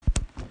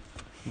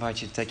I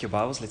invite you to take your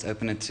Bibles. Let's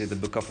open it to the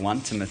book of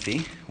 1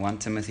 Timothy, 1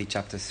 Timothy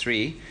chapter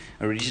 3.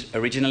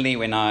 Originally,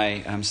 when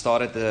I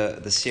started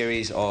the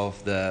series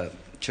of the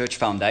church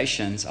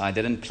foundations, I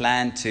didn't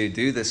plan to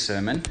do this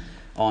sermon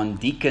on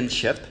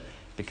deaconship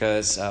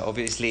because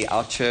obviously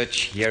our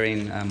church here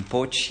in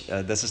Potch,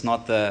 this is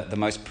not the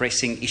most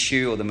pressing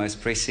issue or the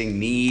most pressing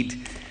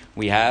need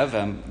we have.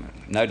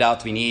 No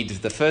doubt we need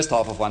the first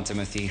half of 1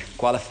 Timothy,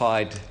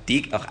 qualified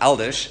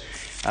elders,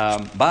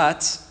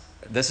 but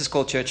this is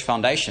called Church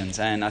Foundations,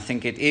 and I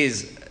think it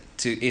is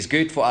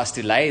good for us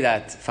to lay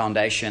that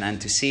foundation and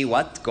to see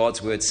what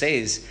God's Word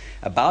says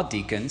about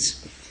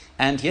deacons.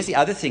 And here's the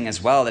other thing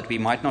as well that we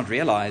might not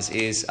realize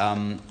is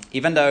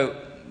even though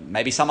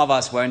maybe some of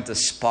us won't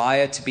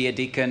aspire to be a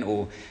deacon,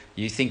 or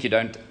you think you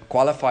don't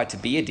qualify to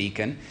be a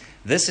deacon,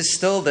 this is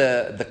still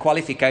the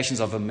qualifications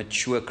of a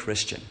mature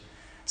Christian.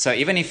 So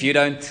even if you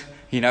don't,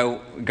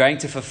 going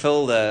to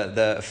fulfill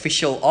the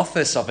official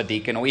office of a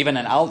deacon or even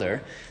an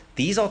elder,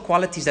 these are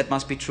qualities that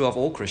must be true of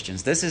all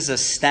Christians. This is a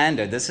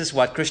standard. This is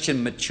what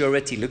Christian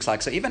maturity looks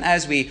like. So even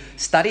as we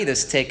study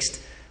this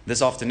text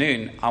this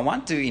afternoon, I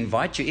want to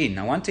invite you in.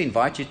 I want to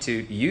invite you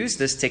to use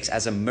this text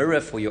as a mirror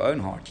for your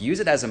own heart.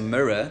 Use it as a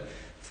mirror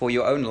for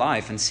your own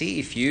life and see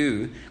if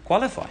you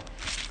qualify.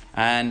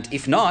 And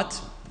if not,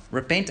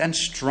 repent and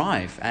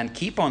strive and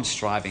keep on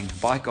striving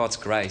by God's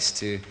grace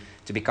to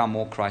become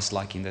more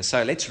Christ-like in this.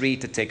 So let's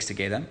read the text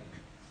together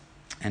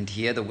and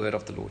hear the word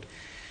of the Lord.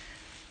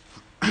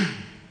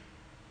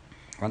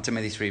 1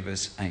 Timothy 3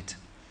 verse 8.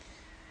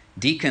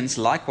 Deacons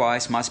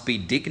likewise must be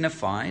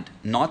dignified,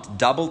 not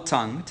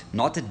double-tongued,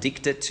 not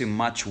addicted to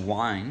much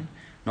wine,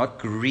 not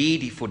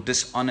greedy for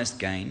dishonest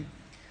gain.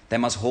 They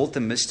must hold the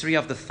mystery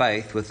of the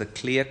faith with a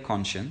clear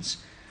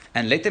conscience,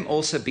 and let them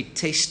also be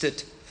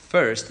tested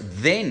first,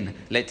 then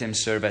let them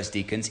serve as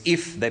deacons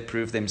if they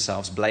prove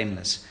themselves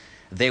blameless.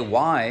 Their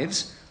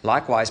wives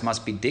likewise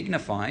must be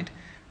dignified,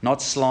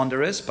 not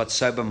slanderers, but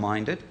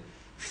sober-minded,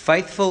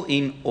 faithful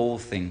in all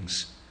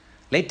things.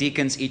 Let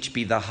deacons each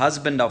be the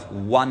husband of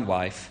one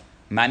wife,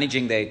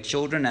 managing their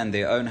children and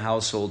their own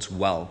households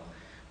well.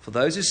 For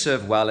those who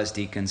serve well as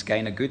deacons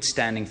gain a good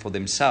standing for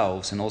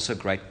themselves and also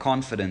great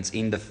confidence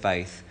in the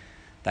faith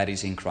that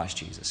is in Christ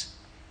Jesus.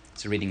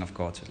 It's a reading of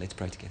God's word. Let's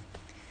pray together.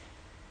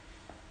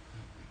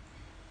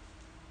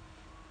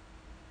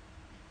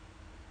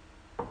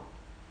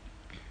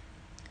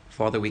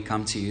 Father, we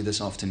come to you this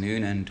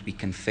afternoon and we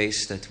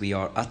confess that we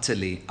are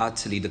utterly,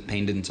 utterly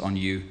dependent on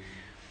you.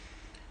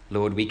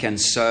 Lord, we can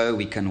sow,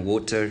 we can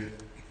water,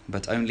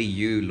 but only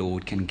you,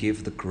 Lord, can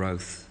give the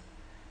growth.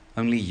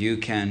 Only you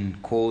can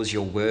cause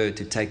your word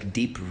to take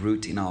deep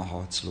root in our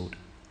hearts, Lord.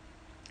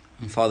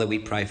 And Father, we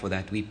pray for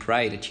that. We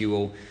pray that you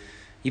will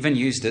even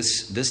use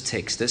this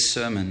text, this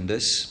sermon,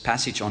 this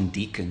passage on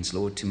deacons,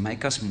 Lord, to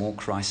make us more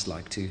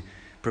Christ-like, to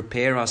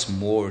prepare us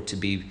more to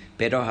be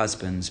better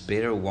husbands,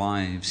 better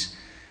wives,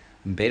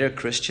 better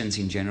Christians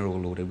in general,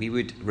 Lord. That we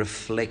would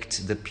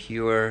reflect the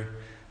pure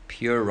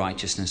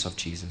righteousness of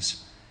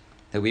Jesus.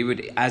 That we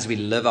would, as we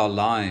live our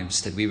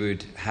lives, that we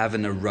would have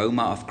an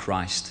aroma of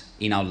Christ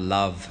in our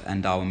love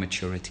and our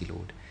maturity,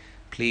 Lord.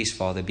 Please,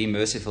 Father, be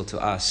merciful to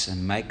us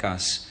and make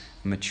us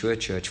a mature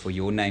church for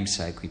your name's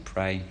sake, we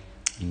pray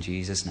in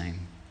Jesus'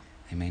 name.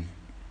 Amen.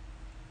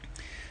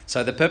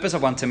 So the purpose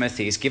of 1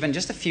 Timothy is given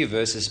just a few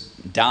verses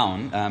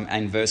down,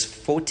 and verse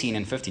 14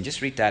 and 15.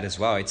 Just read that as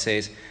well. It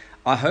says,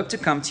 I hope to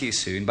come to you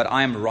soon, but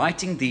I am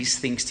writing these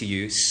things to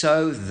you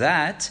so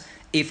that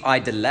if I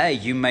delay,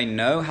 you may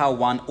know how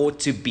one ought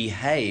to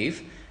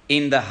behave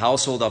in the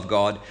household of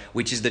God,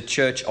 which is the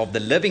church of the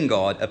living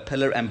God, a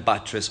pillar and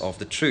buttress of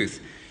the truth.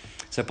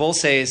 So Paul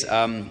says,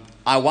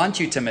 I want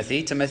you,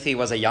 Timothy. Timothy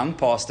was a young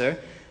pastor.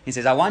 He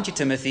says, I want you,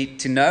 Timothy,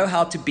 to know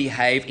how to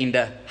behave in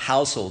the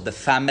household, the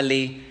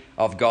family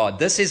of God.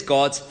 This is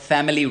God's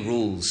family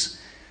rules.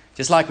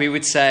 Just like we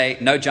would say,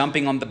 no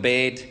jumping on the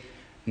bed,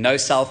 no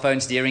cell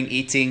phones during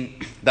eating.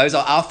 Those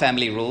are our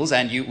family rules,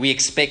 and we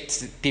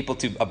expect people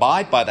to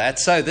abide by that.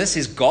 So this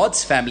is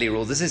God's family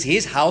rule. This is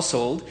his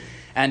household,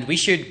 and we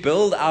should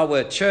build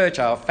our church,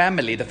 our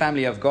family, the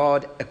family of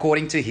God,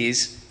 according to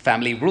his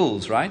family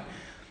rules, right?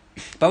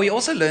 But we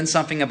also learn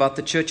something about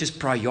the church's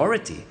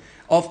priority.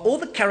 Of all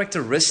the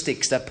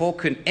characteristics that Paul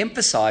could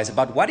emphasize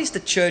about what is the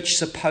church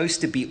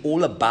supposed to be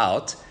all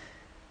about,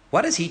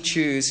 what does he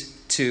choose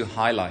to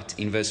highlight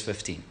in verse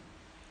 15?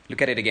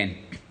 Look at it again.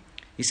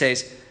 He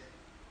says,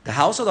 the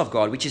household of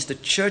God, which is the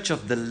church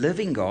of the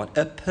living God,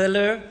 a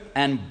pillar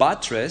and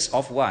buttress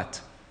of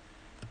what?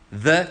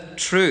 The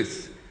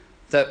truth.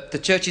 The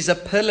church is a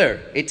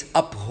pillar. It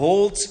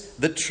upholds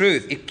the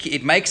truth.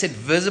 It makes it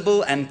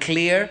visible and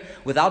clear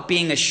without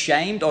being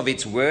ashamed of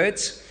its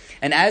words.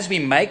 And as we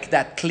make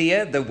that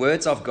clear, the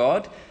words of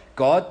God,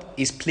 God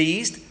is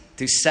pleased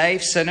to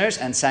save sinners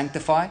and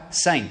sanctify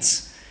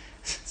saints.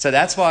 So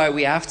that's why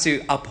we have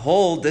to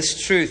uphold this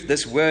truth,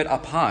 this word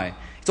up high.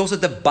 It's also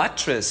the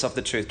buttress of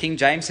the truth. King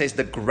James says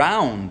the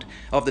ground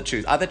of the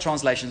truth. Other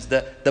translations,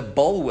 the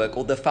bulwark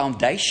or the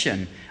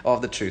foundation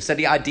of the truth. So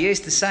the idea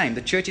is the same.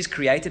 The church is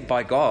created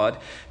by God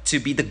to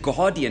be the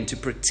guardian, to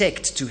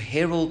protect, to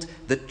herald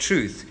the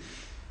truth.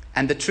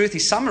 And the truth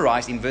is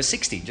summarized in verse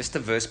 60, just the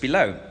verse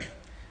below.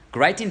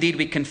 Great indeed,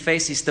 we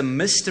confess, is the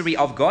mystery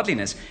of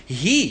godliness.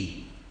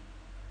 He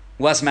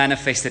was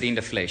manifested in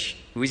the flesh.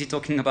 Who is he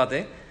talking about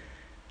there?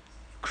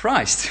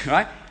 Christ,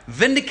 right?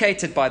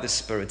 Vindicated by the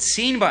Spirit,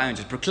 seen by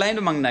angels, proclaimed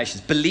among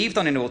nations, believed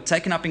on in all,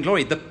 taken up in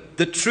glory.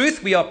 The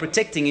truth we are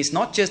protecting is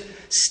not just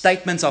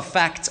statements of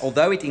facts,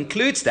 although it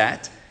includes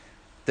that.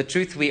 The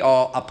truth we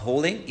are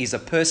upholding is a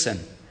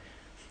person.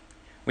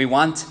 We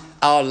want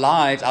our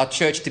lives, our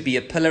church, to be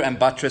a pillar and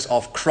buttress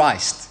of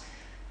Christ.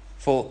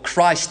 For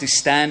Christ to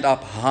stand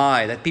up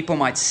high, that people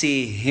might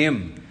see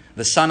Him,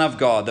 the Son of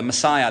God, the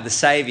Messiah, the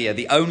Savior,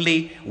 the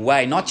only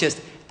way, not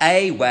just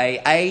a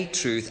way, a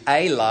truth,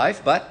 a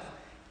life, but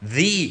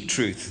the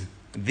truth,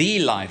 the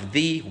life,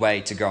 the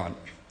way to God.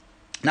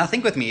 Now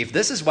think with me, if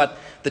this is what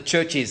the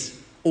church is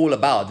all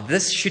about,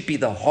 this should be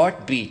the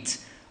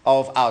heartbeat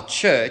of our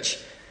church,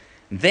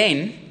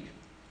 then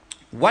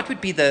what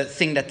would be the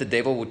thing that the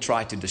devil would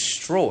try to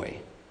destroy?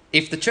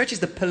 If the church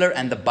is the pillar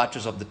and the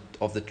buttress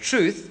of the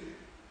truth,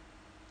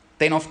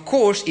 then of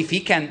course, if he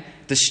can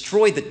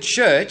destroy the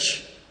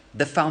church,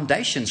 the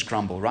foundations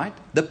crumble, right?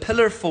 The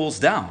pillar falls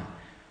down.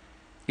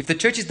 If the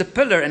church is the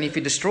pillar and if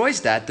he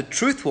destroys that, the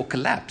truth will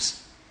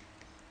collapse.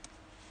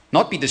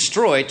 Not be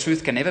destroyed.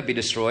 Truth can never be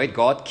destroyed.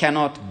 God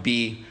cannot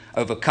be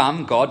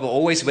overcome. God will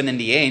always win in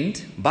the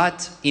end.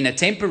 But in a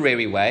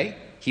temporary way,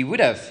 he would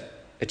have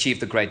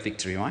achieved a great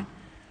victory, right?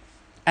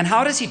 And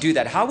how does he do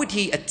that? How would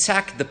he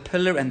attack the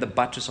pillar and the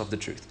buttress of the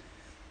truth?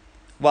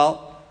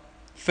 Well,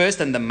 first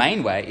and the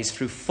main way is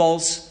through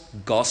false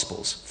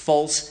gospels,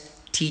 false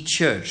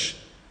teachers.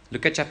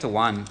 Look at chapter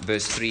 1,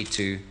 verse 3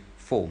 to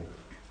 4.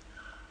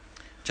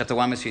 Chapter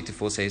 1, verse 3 to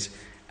 4 says,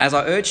 As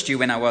I urged you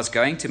when I was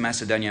going to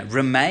Macedonia,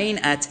 remain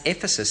at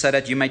Ephesus so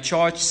that you may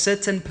charge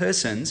certain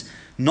persons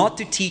not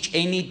to teach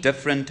any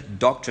different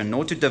doctrine,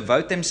 nor to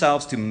devote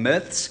themselves to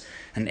myths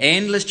and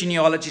endless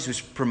genealogies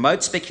which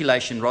promote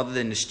speculation rather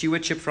than the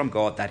stewardship from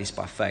God that is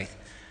by faith.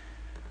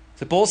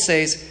 So Paul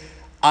says,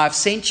 I've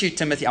sent you,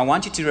 Timothy, I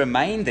want you to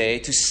remain there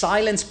to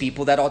silence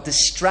people that are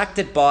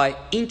distracted by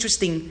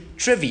interesting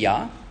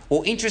trivia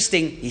or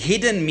interesting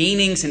hidden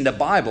meanings in the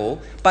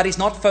Bible, but is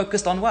not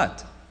focused on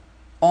what?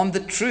 On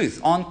the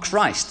truth, on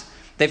Christ.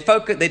 They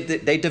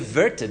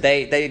diverted,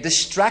 they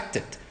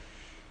distracted.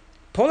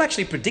 Paul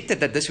actually predicted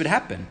that this would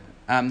happen.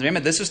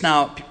 Remember, this was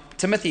now,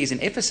 Timothy is in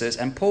Ephesus,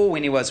 and Paul,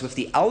 when he was with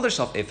the elders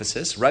of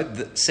Ephesus,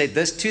 said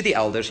this to the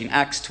elders in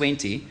Acts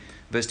 20,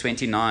 verse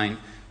 29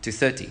 to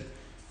 30.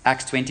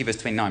 Acts 20, verse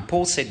 29.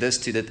 Paul said this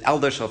to the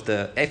elders of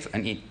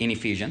in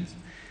Ephesians.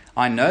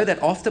 I know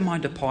that after my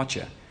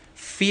departure,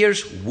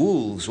 fierce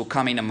wolves will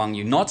come in among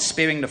you, not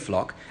sparing the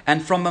flock,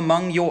 and from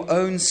among your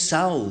own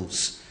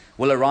selves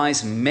will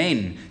arise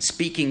men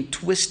speaking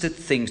twisted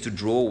things to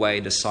draw away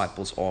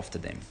disciples after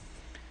them.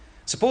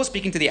 So Paul's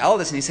speaking to the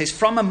elders, and he says,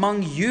 from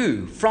among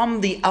you,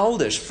 from the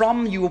elders,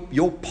 from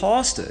your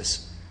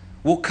pastors,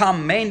 will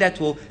come men that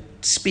will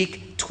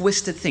speak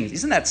twisted things.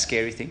 Isn't that a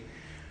scary thing?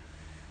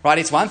 Right,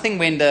 it's one thing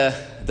when the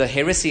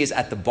heresy is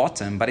at the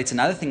bottom, but it's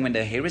another thing when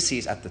the heresy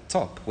is at the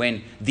top.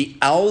 When the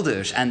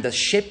elders and the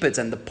shepherds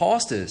and the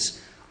pastors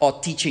are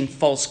teaching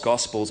false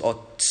gospels,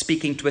 or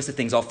speaking twisted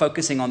things, or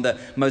focusing on the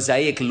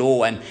Mosaic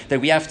law, and that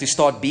we have to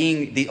start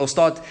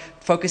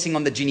focusing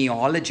on the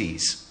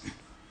genealogies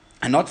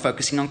and not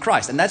focusing on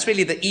Christ. And that's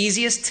really the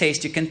easiest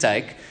test you can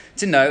take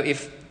to know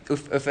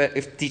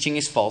if teaching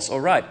is false or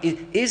right.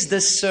 Is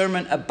this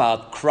sermon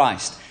about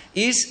Christ?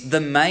 Is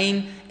the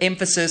main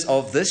emphasis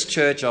of this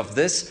church, of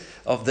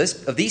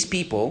these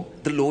people,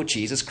 the Lord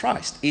Jesus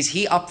Christ? Is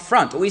he up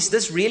front? Or is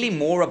this really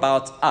more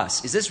about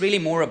us? Is this really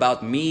more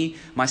about me,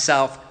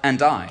 myself,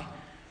 and I?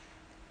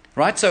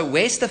 Right? So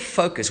where's the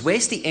focus?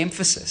 Where's the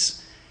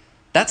emphasis?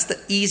 That's the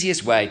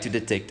easiest way to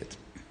detect it.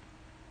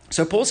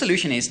 So Paul's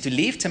solution is to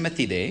leave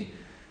Timothy there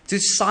to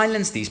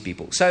silence these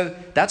people. So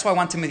that's why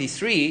 1 Timothy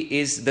 3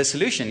 is the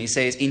solution. He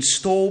says,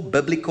 install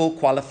biblical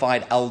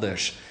qualified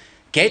elders.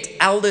 Get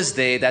elders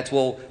there that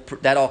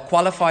are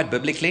qualified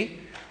biblically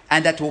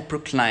and that will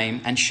proclaim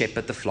and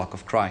shepherd the flock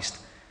of Christ.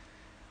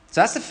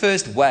 So that's the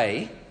first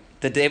way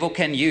the devil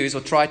can use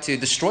or try to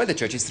destroy the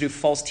church, is through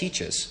false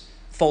teachers,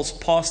 false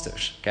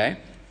pastors. Okay?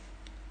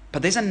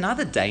 But there's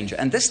another danger,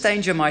 and this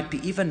danger might be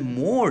even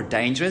more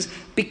dangerous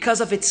because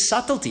of its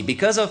subtlety,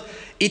 because of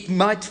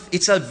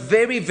it's a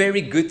very,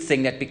 very good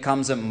thing that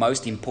becomes a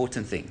most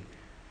important thing.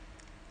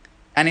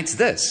 And it's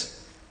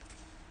this: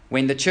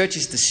 when the church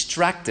is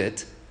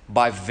distracted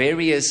by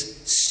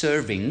various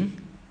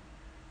serving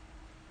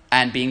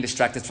and being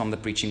distracted from the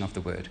preaching of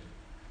the word.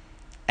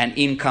 And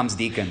in comes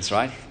deacons,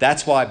 right?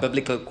 That's why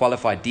biblical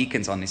qualified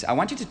deacons on this. I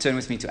want you to turn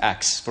with me to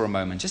Acts for a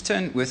moment. Just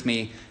turn with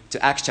me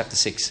to Acts chapter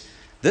 6.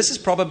 This is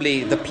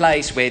probably the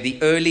place where the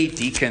early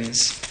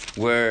deacons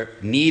were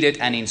needed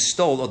and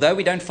installed. Although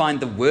we don't find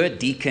the word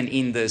deacon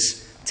in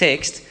this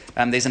text,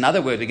 there's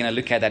another word we're going to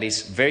look at that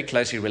is very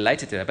closely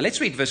related to that. But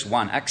let's read verse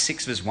 1, Acts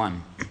 6, verse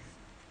 1. It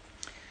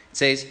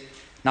says,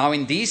 "Now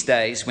in these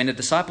days, when the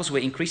disciples were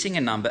increasing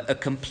in number, a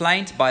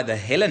complaint by the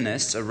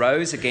Hellenists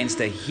arose against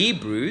the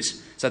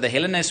Hebrews." So the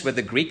Hellenists were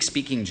the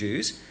Greek-speaking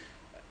Jews.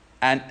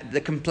 And the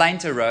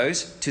complaint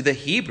arose to the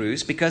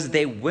Hebrews because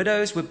their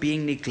widows were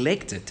being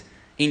neglected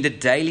in the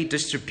daily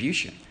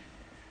distribution.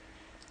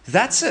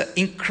 That's an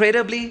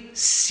incredibly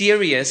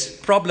serious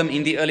problem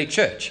in the early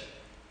church.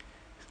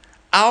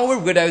 Our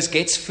widows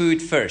gets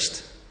food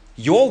first.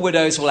 Your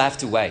widows will have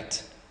to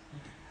wait.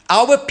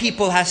 Our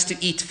people has to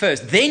eat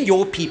first. Then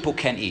your people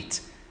can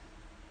eat.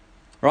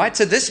 Right?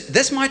 So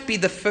this might be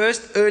the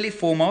first early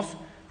form of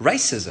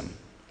racism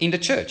in the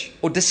church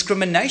or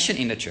discrimination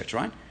in the church,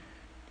 right?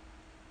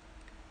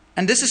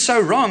 And this is so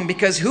wrong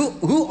because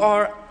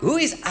who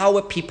is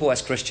our people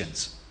as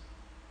Christians?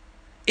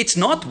 It's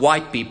not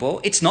white people,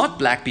 it's not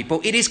black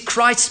people, it is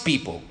Christ's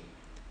people.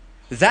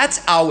 That's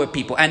our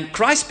people. And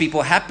Christ's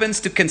people happens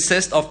to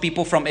consist of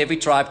people from every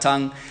tribe,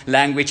 tongue,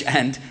 language,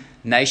 and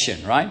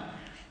nation, right?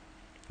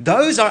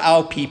 Those are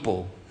our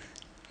people.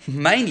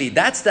 Mainly,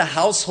 that's the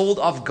household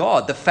of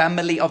God, the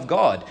family of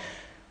God.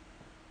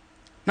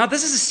 Now,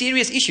 this is a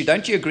serious issue,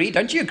 don't you agree?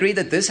 Don't you agree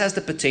that this has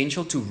the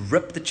potential to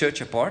rip the church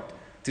apart?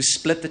 To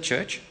split the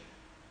church?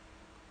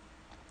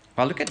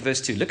 Well, look at verse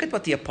 2. Look at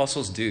what the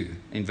apostles do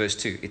in verse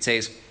 2. It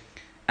says,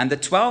 "And the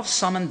 12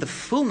 summoned the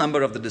full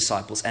number of the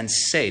disciples and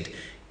said,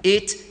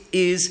 'It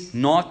is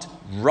not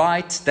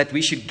right that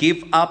we should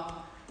give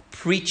up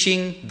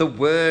preaching the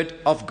word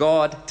of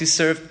God to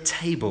serve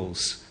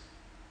tables.'"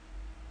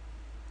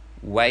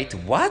 Wait,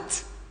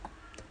 what?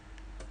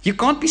 You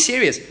can't be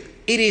serious.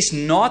 It is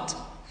not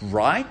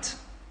right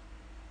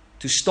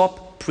to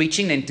stop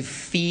preaching and to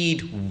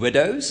feed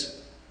widows?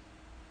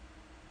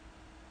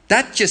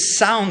 That just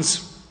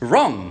sounds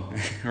wrong,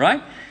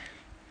 right?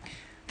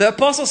 The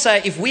apostles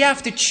say if we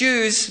have to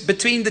choose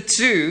between the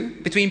two,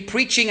 between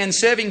preaching and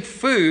serving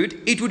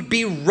food, it would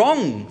be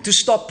wrong to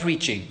stop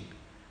preaching.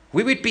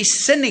 We would be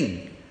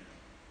sinning.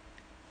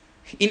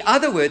 In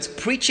other words,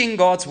 preaching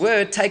God's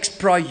word takes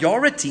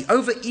priority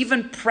over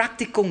even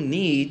practical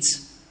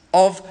needs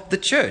of the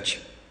church.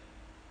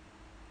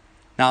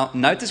 Now,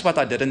 notice what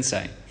I didn't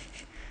say.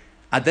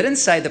 I didn't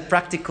say the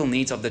practical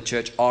needs of the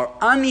church are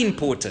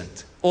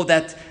unimportant or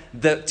that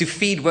to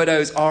feed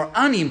widows are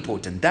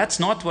unimportant. That's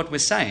not what we're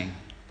saying.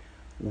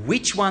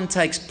 Which one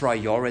takes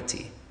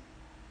priority?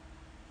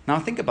 Now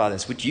think about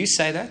this. Would you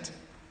say that?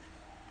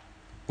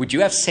 Would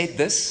you have said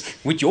this?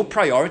 Would your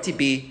priority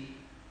be,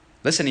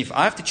 listen, if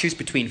I have to choose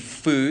between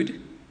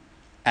food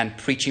and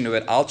preaching the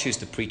word, I'll choose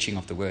the preaching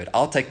of the word.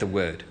 I'll take the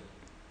word.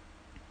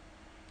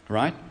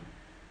 Right?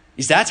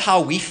 Is that how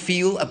we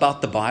feel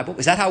about the Bible?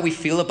 Is that how we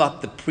feel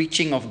about the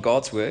preaching of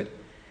God's word?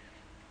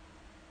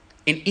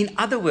 In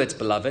other words,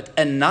 beloved,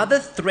 another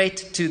threat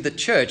to the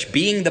church,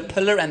 being the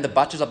pillar and the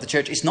buttress of the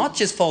church, is not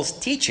just false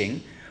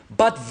teaching,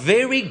 but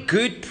very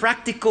good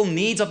practical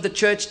needs of the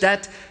church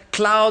that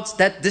clouds,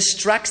 that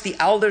distracts the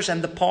elders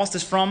and the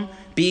pastors from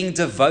being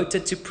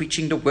devoted to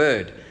preaching the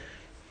word.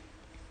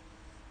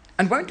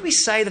 And won't we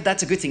say that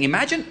that's a good thing?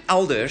 Imagine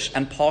elders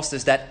and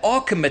pastors that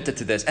are committed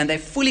to this and they're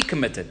fully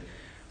committed,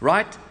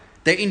 right?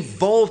 They're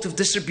involved with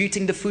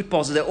distributing the food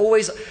parcels. They're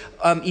always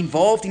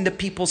involved in the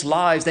people's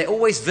lives. They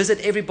always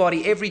visit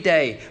everybody every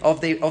day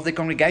of the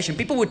congregation.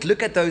 People would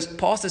look at those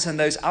pastors and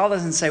those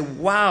elders and say,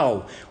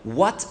 wow,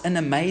 what an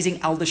amazing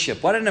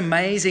eldership. What an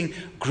amazing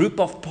group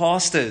of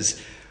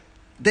pastors.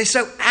 They're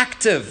so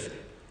active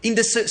in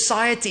the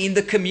society, in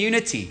the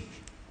community.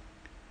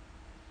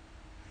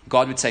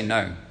 God would say,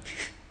 no,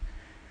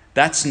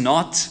 that's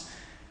not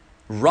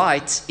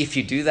right if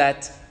you do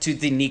that to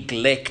the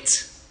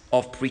neglect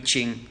of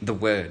preaching the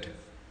word.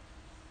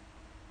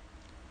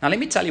 Now let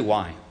me tell you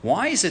why.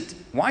 Why is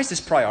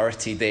this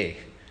priority there?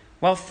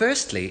 Well,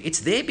 firstly, it's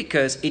there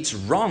because it's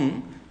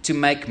wrong to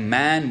make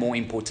man more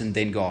important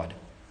than God.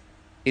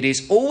 It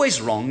is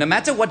always wrong, no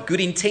matter what good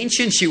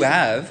intentions you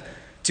have,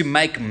 to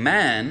make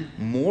man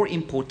more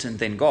important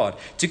than God.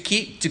 To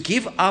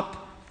give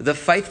up the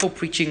faithful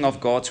preaching of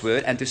God's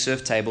word and to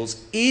serve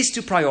tables is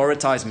to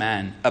prioritize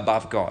man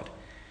above God.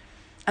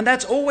 And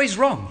that's always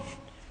wrong.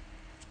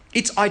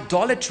 It's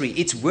idolatry.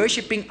 It's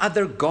worshipping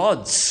other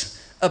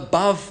gods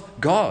above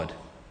God.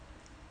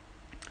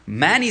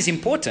 Man is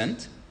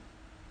important,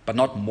 but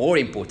not more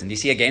important. You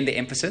see again the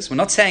emphasis? We're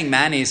not saying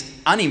man is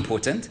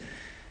unimportant,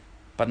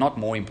 but not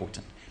more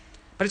important.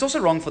 But it's also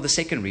wrong for the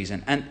second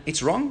reason. And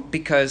it's wrong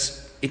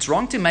because it's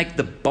wrong to make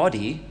the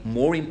body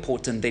more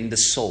important than the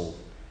soul.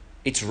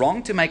 It's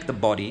wrong to make the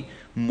body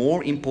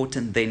more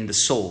important than the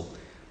soul.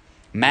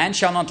 Man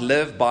shall not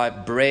live by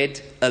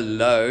bread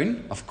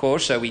alone, of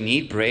course, so we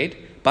need bread,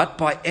 but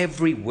by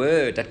every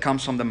word that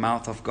comes from the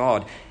mouth of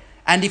God.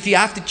 And if you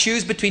have to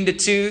choose between the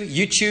two,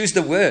 you choose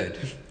the word.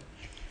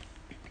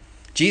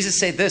 Jesus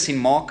said this in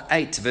Mark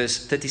 8,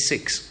 verse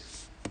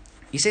 36.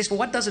 He says, "For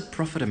what does it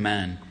profit a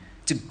man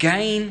to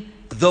gain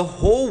the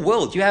whole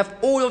world? You have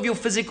all of your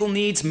physical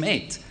needs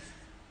met,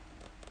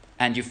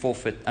 and you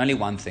forfeit only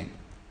one thing,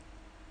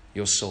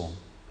 your soul."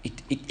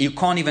 You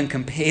can't even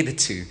compare the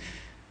two.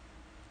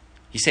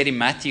 He said in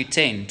Matthew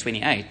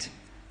 10:28,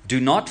 do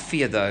not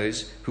fear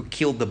those who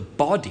kill the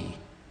body,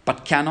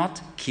 but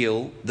cannot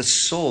kill the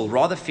soul.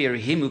 Rather fear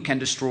him who can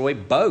destroy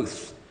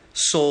both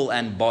soul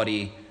and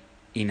body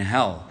in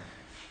hell.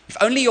 If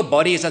only your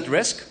body is at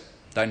risk,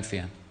 don't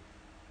fear.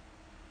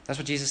 That's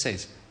what Jesus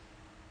says.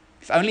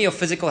 If only your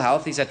physical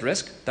health is at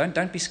risk,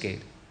 don't be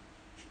scared.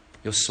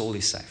 Your soul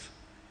is safe.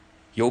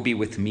 You'll be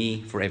with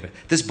me forever.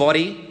 This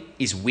body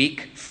is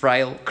weak,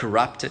 frail,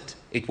 corrupted.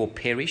 It will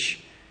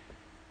perish.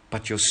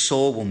 But your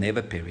soul will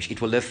never perish.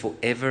 It will live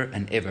forever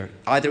and ever,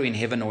 either in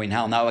heaven or in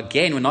hell. Now,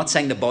 again, we're not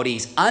saying the body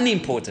is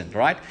unimportant,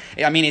 right?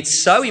 I mean,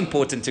 it's so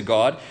important to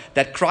God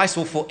that Christ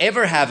will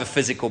forever have a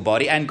physical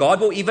body, and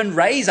God will even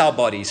raise our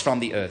bodies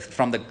from the earth,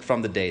 from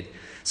the dead.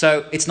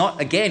 So it's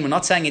not, again, we're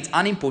not saying it's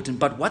unimportant,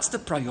 but what's the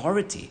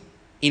priority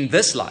in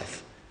this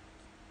life?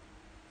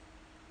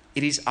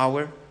 It is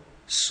our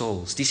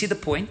souls. Do you see the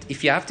point?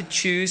 If you have to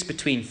choose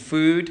between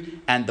food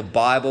and the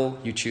Bible,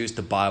 you choose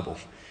the Bible.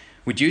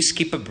 Would you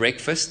skip a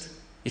breakfast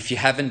if you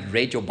haven't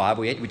read your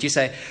Bible yet? Would you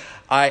say,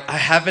 I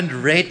haven't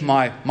read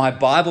my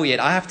Bible yet.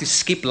 I have to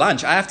skip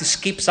lunch. I have to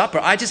skip supper.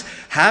 I just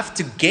have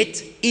to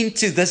get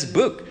into this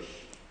book.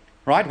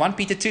 Right? 1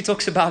 Peter 2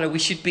 talks about it. We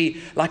should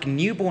be like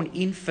newborn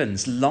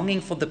infants,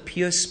 longing for the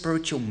pure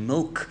spiritual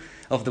milk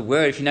of the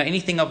word. If you know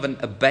anything of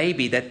a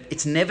baby, that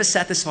it's never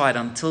satisfied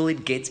until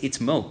it gets its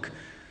milk.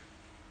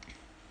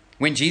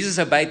 When Jesus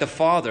obeyed the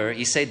Father,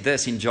 he said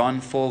this in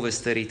John 4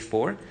 verse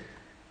 34.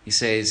 He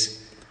says,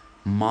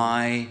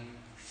 my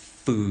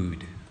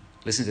food,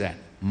 listen to that,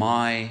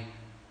 my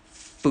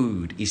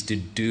food is to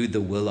do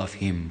the will of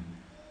him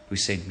who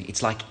sent me.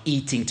 It's like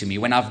eating to me.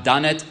 When I've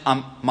done it,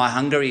 my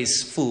hunger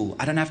is full.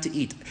 I don't have to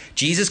eat.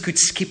 Jesus could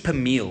skip a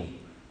meal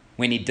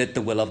when he did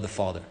the will of the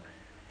Father.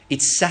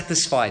 It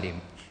satisfied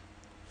him.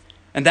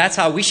 And that's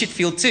how we should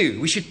feel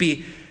too. We should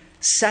be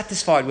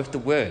satisfied with the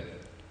word.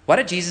 What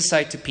did Jesus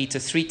say to Peter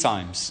 3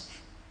 times?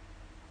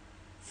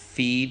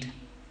 Feed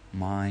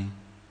my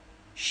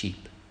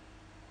sheep.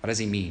 What does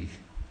he mean?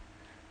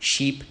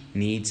 Sheep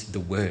needs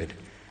the word,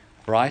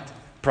 right?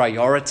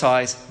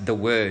 Prioritize the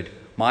word.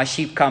 My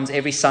sheep comes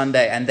every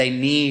Sunday and they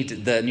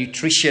need the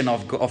nutrition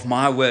of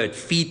my word.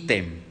 Feed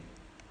them.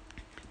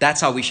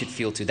 That's how we should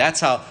feel too. That's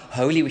how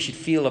holy we should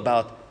feel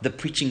about the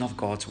preaching of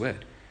God's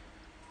word.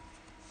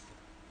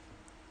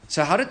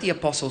 So how did the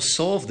apostles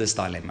solve this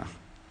dilemma?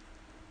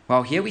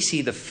 Well, here we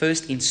see the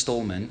first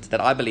installment that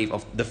I believe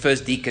of the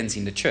first deacons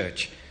in the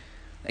church.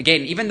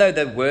 Again, even though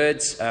the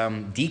words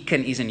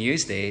deacon isn't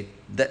used there,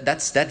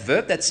 that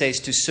verb that says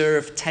to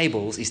serve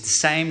tables is the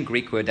same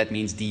Greek word that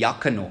means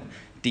diakoneo,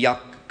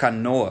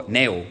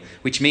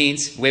 which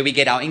means where we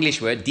get our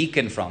English word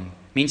deacon from,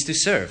 means to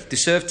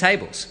serve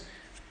tables.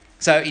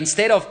 So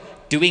instead of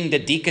doing the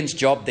deacon's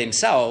job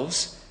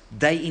themselves,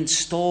 they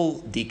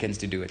install deacons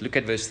to do it. Look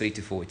at verse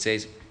 3-4. It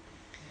says,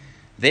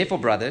 therefore,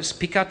 brothers,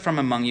 pick out from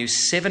among you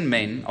 7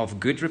 men of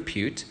good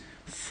repute,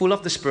 full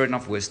of the spirit and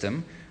of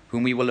wisdom,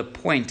 whom we will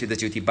appoint to this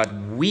duty, but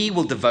we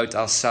will devote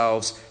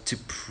ourselves to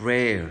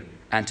prayer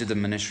and to the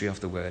ministry of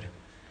the word.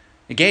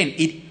 Again,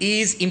 it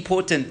is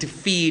important to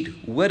feed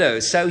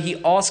widows. So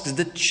he asks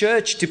the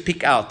church to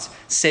pick out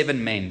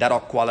 7 men that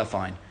are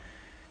qualified.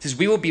 He says,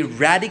 we will be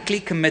radically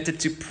committed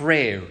to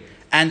prayer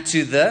and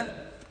to the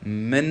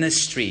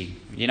ministry.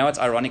 You know what's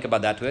ironic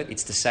about that word?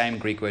 It's the same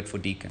Greek word for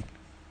deacon.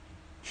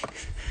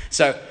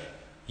 So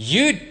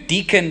you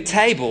deacon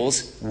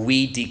tables,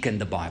 we deacon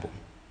the Bible.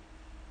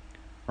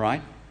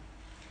 Right?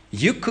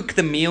 You cook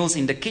the meals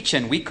in the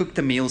kitchen, we cook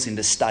the meals in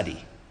the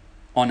study,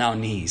 on our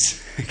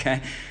knees.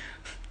 Okay?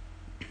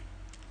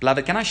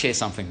 Beloved, can I share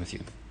something with you?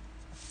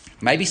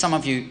 Maybe some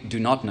of you do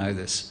not know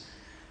this.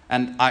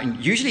 And I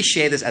usually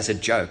share this as a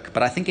joke,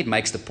 but I think it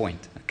makes the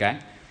point. Okay?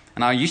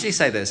 And I usually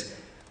say this.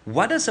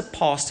 What does a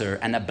pastor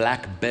and a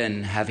black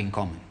bin have in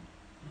common?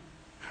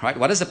 Right?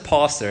 What does a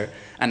pastor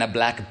and a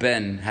black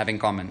bin have in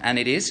common? And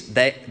it is,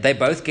 they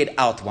both get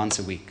out once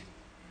a week.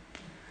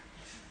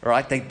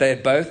 Right? They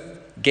both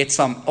get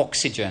some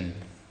oxygen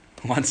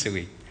once a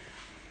week.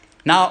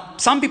 Now,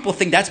 some people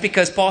think that's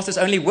because pastors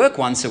only work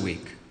once a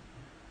week.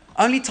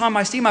 Only time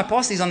I see my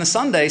pastor is on a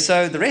Sunday,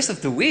 so the rest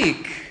of the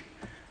week,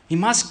 he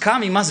must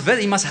come, he must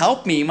visit, he must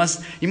help me,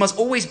 he must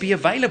always be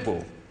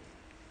available.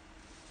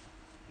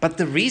 But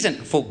the reason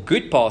for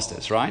good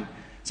pastors, right?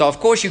 So, of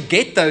course, you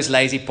get those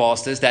lazy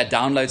pastors that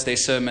downloads their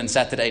sermon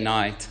Saturday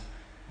night,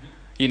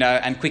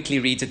 and quickly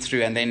reads it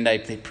through and then they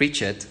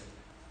preach it.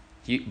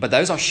 But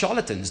those are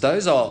charlatans.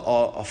 Those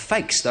are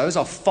fakes. Those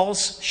are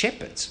false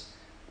shepherds.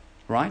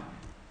 Right?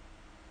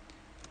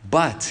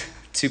 But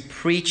to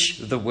preach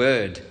the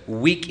word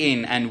week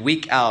in and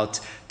week out,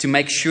 to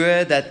make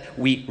sure that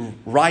we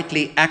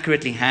rightly,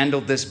 accurately handle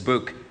this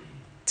book,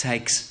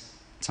 takes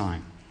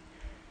time.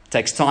 It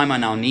takes time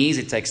on our knees.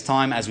 It takes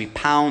time as we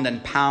pound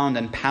and pound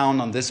and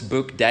pound on this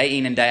book day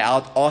in and day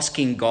out,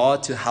 asking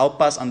God to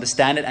help us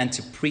understand it and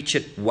to preach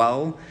it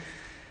well.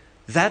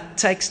 That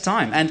takes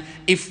time. And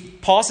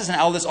if pastors and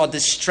elders are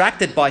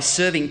distracted by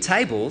serving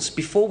tables,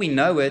 before we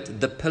know it,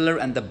 the pillar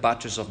and the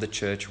buttress of the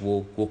church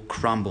will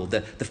crumble.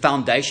 The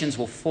foundations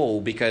will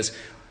fall because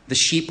the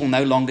sheep will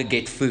no longer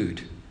get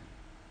food.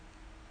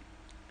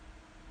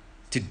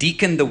 To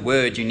deacon the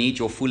word, you need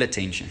your full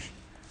attention.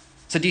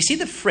 So do you see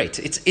the threat?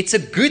 It's a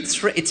good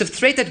threat. It's a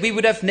threat that we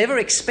would have never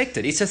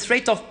expected. It's a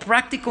threat of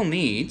practical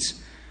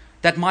needs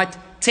that might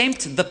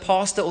tempt the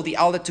pastor or the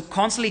elder to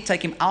constantly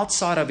take him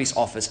outside of his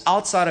office,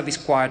 outside of his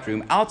quiet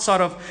room, outside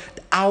of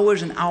the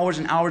hours and hours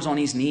and hours on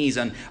his knees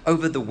and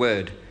over the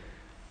word,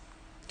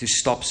 to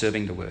stop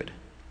serving the word.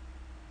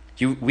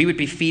 We would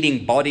be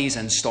feeding bodies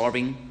and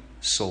starving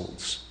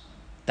souls.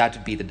 That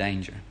would be the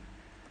danger.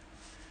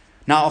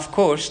 Now, of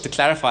course, to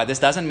clarify, this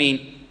doesn't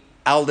mean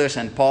elders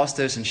and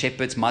pastors and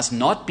shepherds must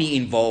not be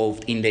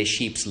involved in their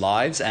sheep's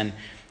lives. And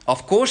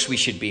of course we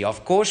should be.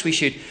 Of course we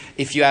should.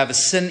 If you have a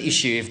sin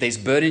issue, if there's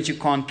burdens you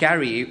can't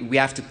carry, we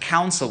have to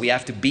counsel. We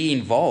have to be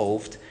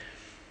involved.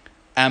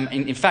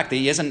 In fact,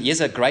 here's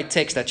a great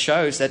text that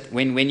shows that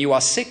when you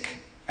are sick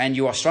and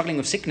you are struggling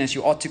with sickness,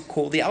 you ought to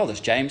call the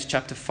elders. James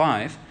chapter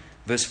 5,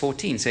 verse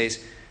 14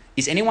 says,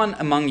 "Is anyone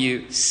among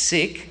you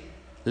sick?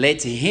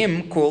 Let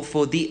him call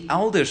for the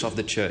elders of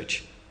the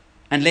church,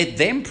 and let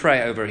them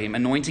pray over him,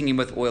 anointing him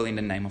with oil in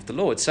the name of the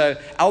Lord." So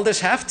elders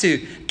have to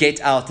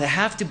get out. They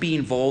have to be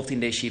involved in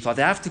their sheep.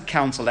 They have to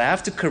counsel. They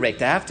have to correct.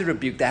 They have to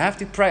rebuke. They have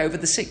to pray over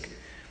the sick.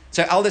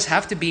 So elders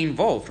have to be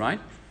involved, right?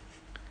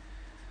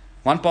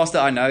 One pastor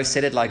I know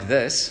said it like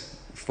this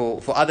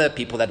for other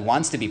people that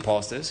wants to be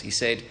pastors. He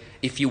said,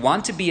 if you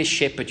want to be a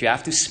shepherd, you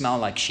have to smell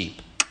like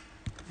sheep.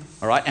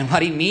 All right? And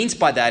what he means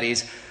by that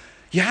is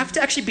you have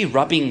to actually be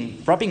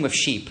rubbing with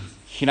sheep.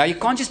 You know, you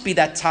can't just be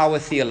that tower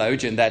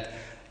theologian that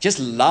just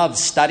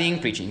loves studying,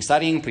 preaching,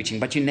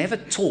 but you never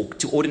talk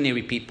to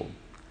ordinary people,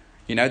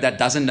 you know, that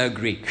doesn't know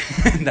Greek,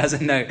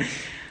 doesn't know.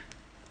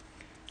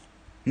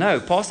 No,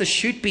 pastors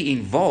should be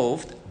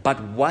involved,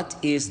 but what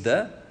is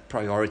the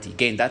priority?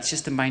 Again, that's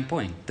just the main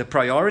point. The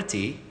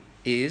priority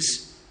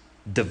is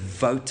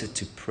devoted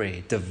to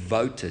prayer,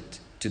 devoted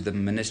to the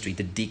ministry,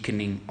 the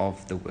deaconing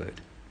of the word.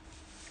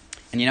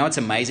 And you know, it's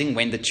amazing,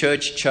 when the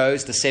church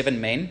chose the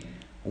 7 men,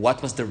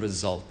 what was the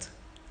result?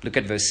 Look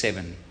at verse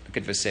 7. Look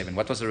at verse 7.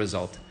 What was the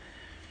result?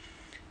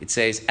 It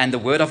says, "And the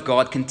word of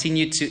God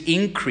continued to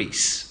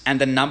increase,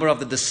 and the number of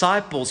the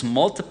disciples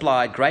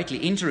multiplied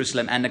greatly in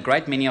Jerusalem, and a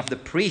great many of the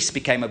priests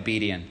became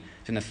obedient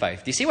to the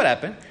faith." Do you see what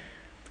happened?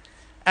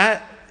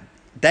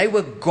 They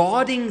were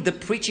guarding the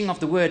preaching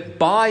of the word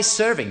by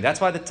serving. That's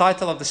why the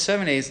title of the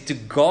sermon is To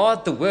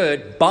Guard the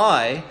Word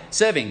by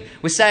Serving.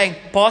 We're saying,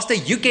 Pastor,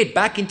 you get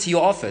back into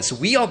your office.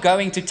 We are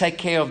going to take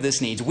care of this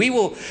needs. We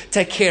will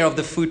take care of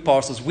the food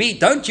parcels.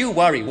 Don't you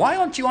worry. Why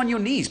aren't you on your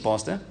knees,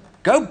 Pastor?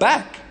 Go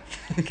back.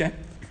 Okay.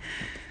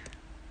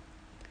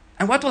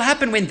 And what will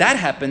happen when that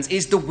happens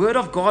is the word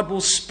of God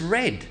will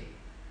spread.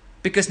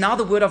 Because now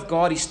the word of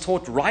God is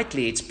taught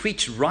rightly. It's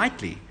preached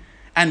rightly.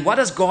 And what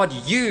does God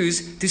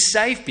use to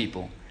save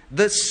people?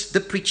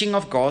 The preaching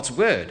of God's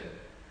word.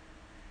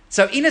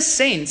 So in a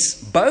sense,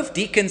 both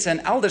deacons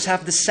and elders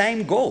have the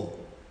same goal.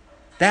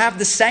 They have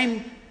the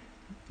same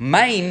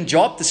main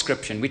job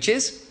description, which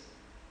is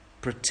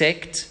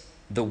protect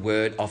the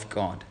word of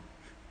God.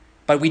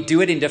 But we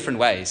do it in different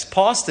ways.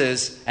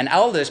 Pastors and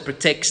elders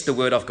protect the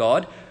word of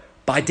God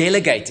by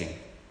delegating.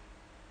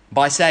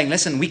 By saying,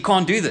 listen, we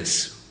can't do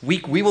this.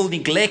 We will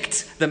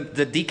neglect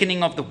the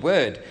deaconing of the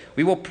word.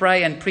 We will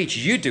pray and preach.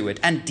 You do it.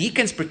 And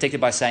deacons protected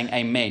by saying,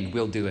 amen,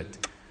 we'll do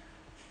it.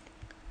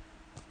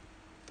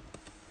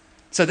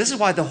 So this is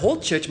why the whole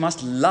church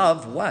must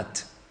love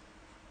what?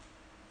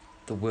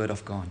 The word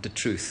of God, the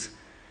truth.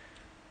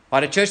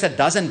 But a church that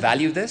doesn't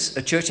value this,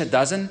 a church that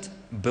doesn't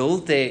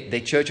build their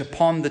church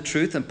upon the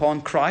truth, upon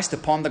Christ,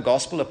 upon the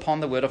gospel, upon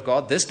the word of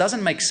God, this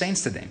doesn't make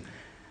sense to them.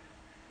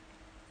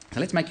 So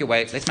let's make our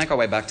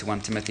way back to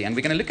 1 Timothy, and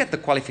we're going to look at the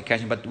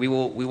qualification, but we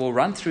will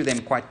run through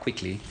them quite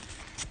quickly.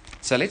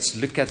 So let's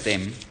look at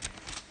them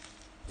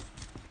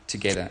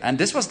together. And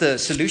this was the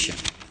solution.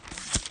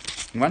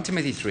 In 1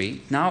 Timothy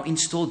 3, now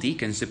install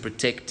deacons to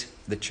protect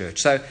the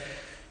church. So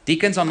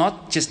deacons are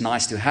not just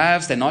nice to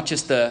haves, they're not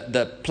just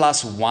the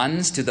plus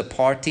ones to the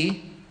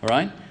party, all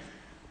right?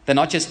 They're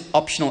not just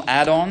optional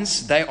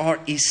add-ons, they are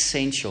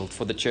essential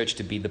for the church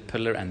to be the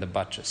pillar and the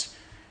buttress.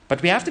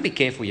 But we have to be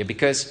careful here,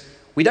 because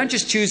we don't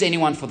just choose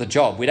anyone for the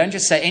job. We don't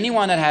just say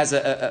anyone that has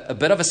a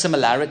bit of a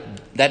similarity,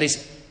 that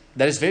is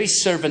very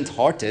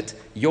servant-hearted,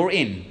 you're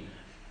in.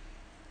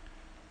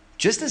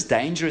 Just as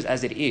dangerous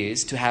as it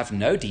is to have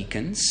no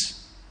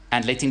deacons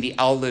and letting the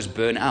elders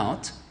burn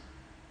out,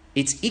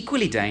 it's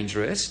equally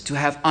dangerous to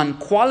have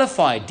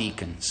unqualified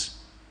deacons.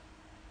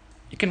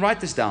 You can write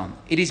this down.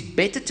 It is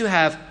better to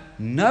have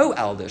no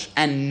elders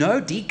and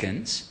no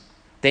deacons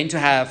than to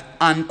have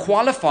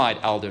unqualified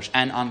elders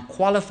and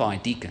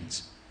unqualified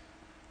deacons.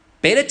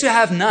 Better to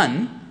have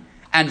none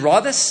and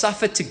rather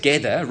suffer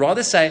together,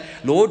 rather say,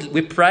 Lord,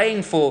 we're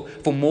praying for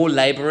more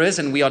laborers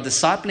and we are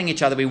discipling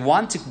each other. We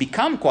want to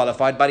become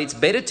qualified, but it's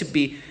better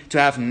to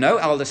have no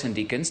elders and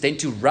deacons than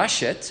to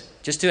rush it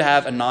just to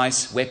have a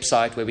nice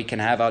website where we can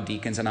have our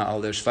deacons and our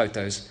elders'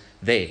 photos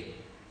there.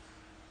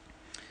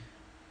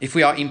 If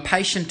we are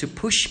impatient to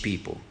push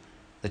people,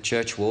 the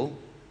church will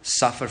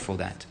suffer for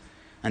that.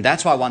 And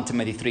that's why 1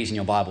 Timothy 3 is in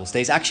your Bibles.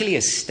 There's actually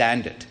a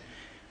standard,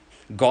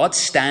 God's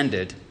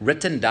standard,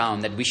 written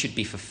down that we should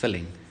be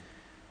fulfilling.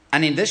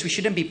 And in this, we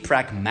shouldn't be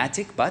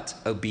pragmatic, but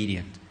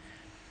obedient.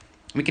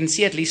 We can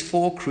see at least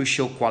 4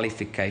 crucial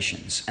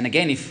qualifications. And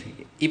again,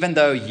 even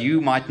though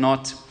you might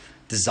not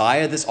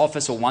desire this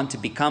office or want to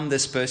become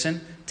this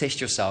person,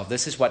 test yourself.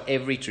 This is what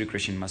every true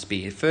Christian must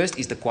be. First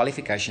is the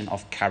qualification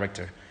of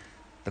character.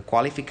 The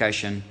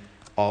qualification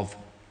of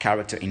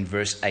character in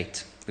verse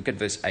 8. Look at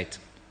verse 8.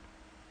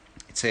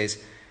 It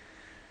says,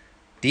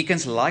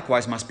 deacons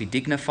likewise must be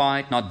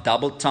dignified, not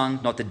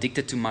double-tongued, not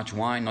addicted to much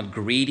wine, not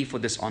greedy for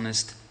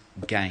dishonest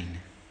gain.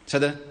 So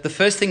the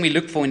first thing we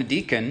look for in a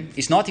deacon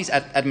is not his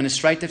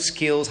administrative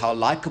skills, how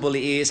likable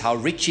he is, how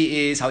rich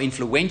he is, how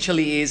influential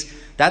he is.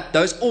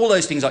 All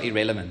those things are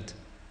irrelevant.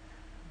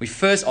 We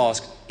first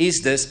ask,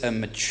 is this a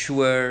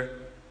mature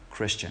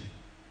Christian?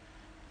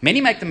 Many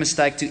make the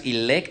mistake to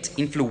elect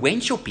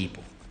influential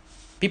people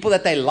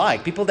that they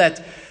like, people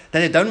that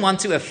they don't want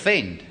to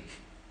offend.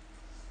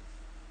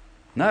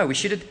 No,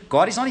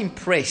 God is not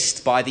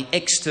impressed by the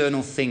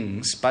external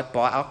things, but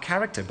by our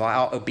character, by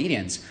our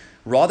obedience.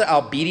 Rather,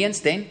 our obedience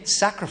then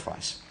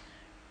sacrifice.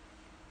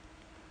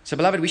 So,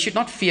 beloved, we should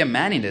not fear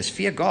man in this,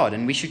 fear God,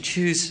 and we should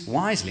choose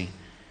wisely.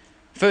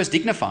 First,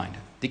 dignified.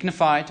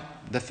 Dignified,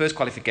 the first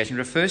qualification,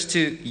 refers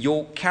to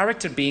your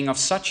character being of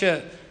such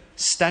a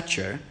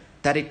stature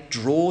that it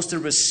draws the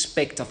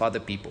respect of other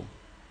people.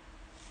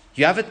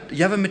 You have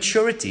a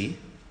maturity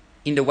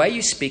in the way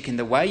you speak, in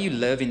the way you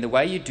live, in the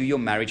way you do your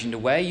marriage, in the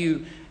way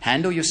you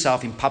handle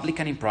yourself in public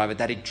and in private,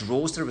 that it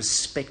draws the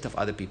respect of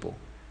other people.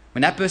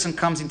 When that person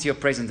comes into your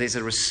presence, there's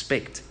a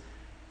respect.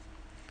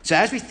 So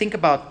as we think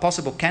about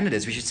possible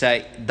candidates, we should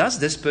say, does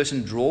this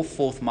person draw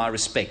forth my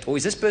respect? Or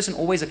is this person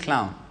always a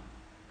clown?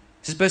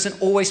 Is this person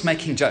always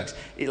making jokes?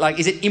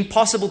 Is it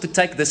impossible to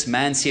take this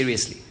man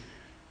seriously?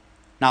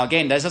 Now,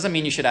 again, that doesn't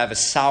mean you should have a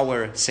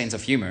sour sense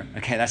of humor.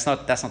 Okay, that's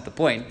not the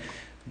point.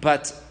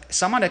 But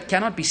someone that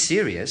cannot be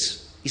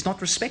serious is not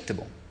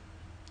respectable.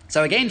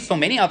 So again, for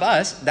many of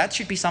us, that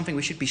should be something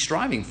we should be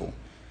striving for.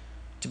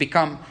 To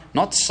become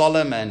not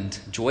solemn and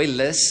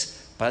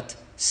joyless, but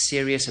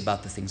serious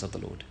about the things of the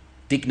Lord.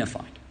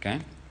 Dignified,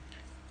 okay?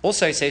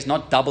 Also, it says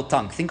not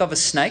double-tongued. Think of a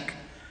snake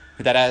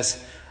that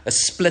has a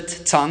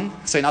split tongue.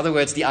 So in other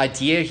words, the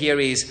idea here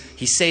is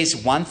he says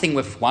one thing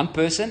with one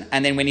person,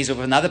 and then when he's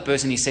with another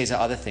person, he says the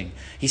other thing.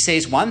 He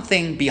says one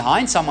thing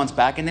behind someone's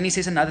back, and then he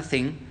says another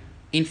thing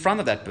in front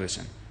of that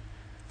person.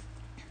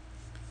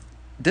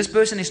 This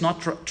person is not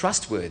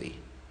trustworthy.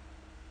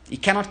 He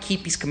cannot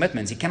keep his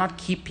commitments. He cannot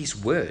keep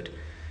his word.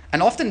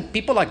 And often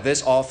people like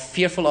this are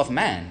fearful of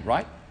man,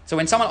 right? So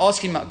when someone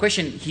asks him a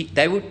question,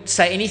 they would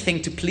say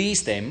anything to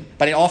please them,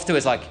 but then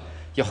afterwards like,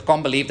 you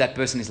can't believe that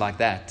person is like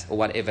that or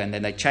whatever, and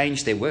then they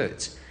change their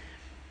words.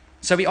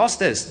 So we ask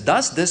this,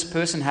 does this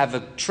person have a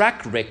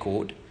track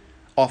record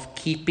of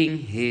keeping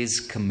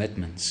his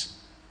commitments?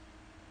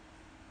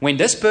 When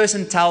this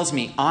person tells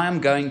me, I am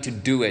going to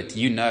do it,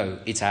 you know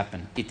it's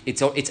happened.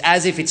 It's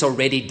as if it's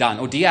already done.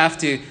 Or do you have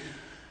to,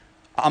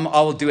 I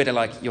will do it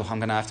like, I'm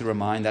going to have to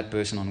remind that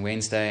person on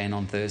Wednesday and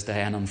on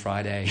Thursday and on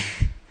Friday.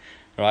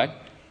 Right?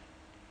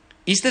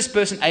 Is this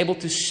person able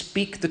to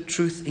speak the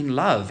truth in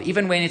love,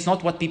 even when it's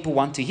not what people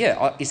want to hear?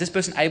 Or is this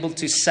person able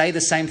to say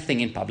the same thing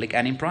in public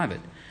and in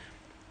private?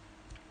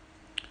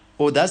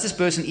 Or does this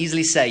person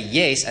easily say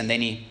yes and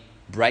then he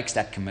breaks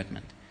that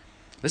commitment?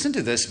 Listen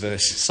to this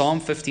verse, Psalm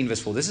 15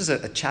 verse 4. This is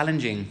a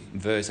challenging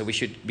verse that we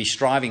should be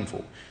striving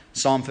for.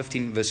 Psalm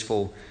 15 verse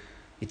 4.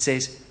 It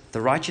says,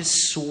 the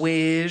righteous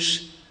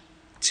swears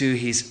to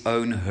his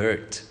own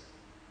hurt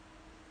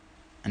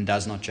and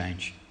does not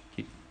change.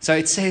 So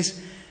it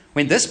says,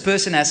 when this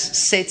person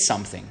has said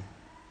something,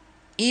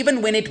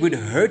 even when it would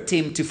hurt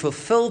him to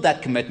fulfill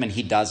that commitment,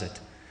 he does it.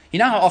 You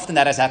know how often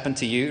that has happened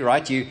to you,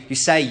 right? You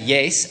say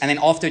yes, and then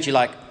afterwards you're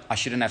like, I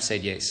shouldn't have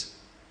said yes.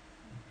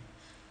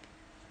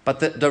 But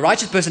the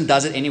righteous person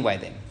does it anyway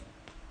then.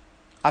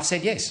 I've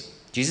said yes.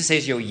 Jesus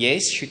says your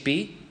yes should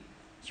be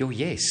your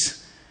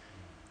yes.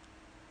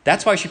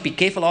 That's why you should be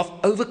careful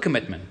of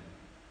overcommitment.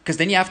 Because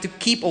then you have to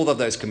keep all of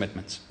those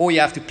commitments. Or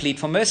you have to plead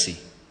for mercy.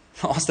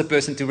 Ask the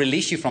person to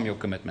release you from your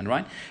commitment,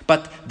 right?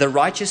 But the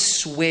righteous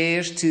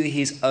swears to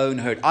his own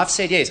hurt. I've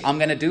said yes, I'm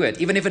going to do it,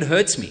 even if it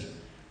hurts me.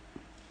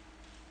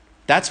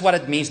 That's what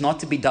it means not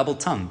to be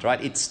double-tongued,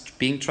 right? It's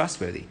being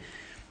trustworthy.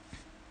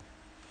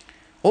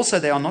 Also,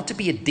 they are not to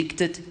be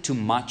addicted to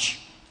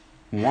much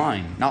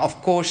wine. Now,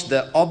 of course,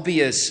 the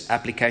obvious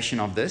application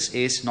of this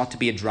is not to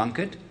be a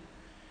drunkard.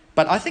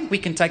 But I think we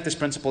can take this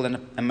principle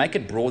and make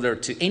it broader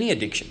to any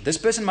addiction. This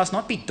person must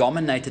not be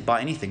dominated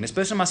by anything. This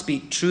person must be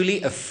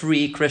truly a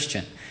free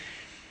Christian.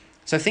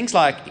 So things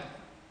like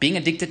being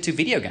addicted to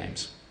video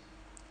games,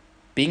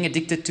 being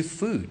addicted to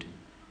food,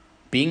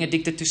 being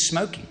addicted to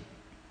smoking.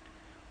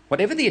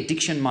 Whatever the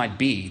addiction might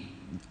be,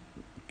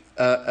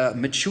 a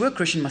mature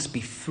Christian must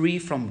be free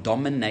from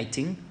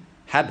dominating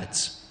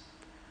habits.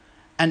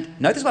 And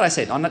notice what I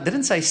said. I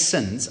didn't say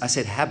sins, I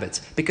said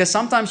habits. Because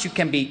sometimes you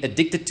can be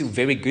addicted to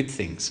very good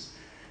things.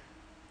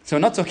 So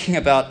we're not talking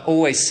about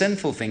always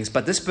sinful things,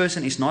 but this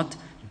person is not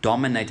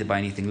dominated by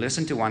anything.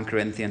 Listen to 1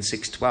 Corinthians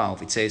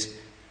 6:12. It says,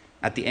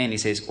 at the end, he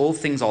says, all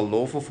things are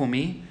lawful for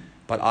me,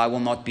 but I will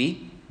not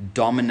be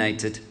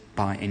dominated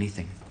by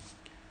anything.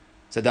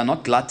 So they're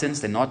not gluttons,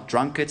 they're not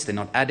drunkards, they're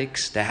not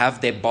addicts. They have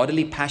their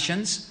bodily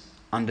passions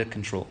under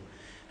control.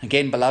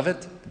 Again,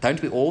 beloved,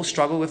 don't we all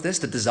struggle with this?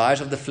 The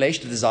desires of the flesh,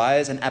 the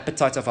desires and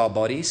appetites of our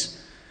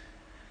bodies.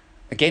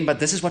 Again, but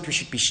this is what we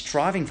should be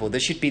striving for.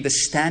 This should be the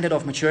standard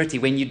of maturity.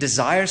 When you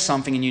desire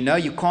something and you know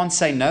you can't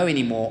say no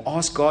anymore,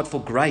 ask God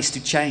for grace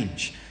to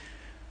change.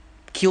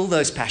 Kill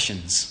those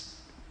passions.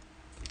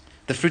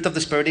 The fruit of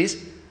the Spirit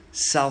is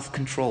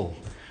self-control.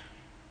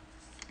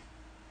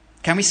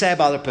 Can we say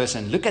about a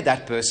person, look at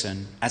that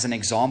person as an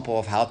example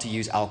of how to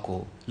use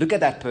alcohol. Look at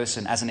that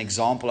person as an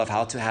example of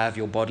how to have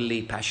your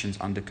bodily passions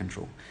under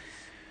control.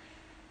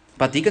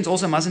 But deacons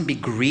also mustn't be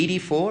greedy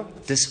for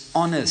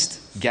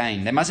dishonest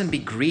gain. They mustn't be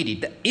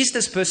greedy. Is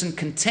this person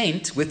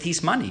content with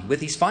his money, with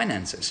his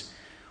finances?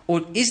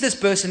 Or is this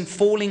person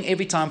falling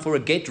every time for a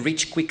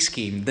get-rich-quick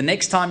scheme? The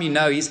next time you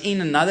know, he's in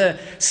another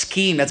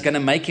scheme that's going to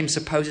make him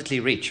supposedly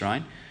rich,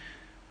 right?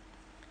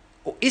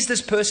 Or is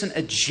this person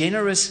a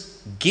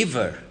generous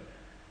giver?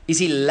 Is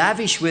he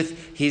lavish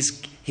with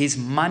his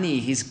money,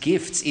 his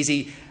gifts? Is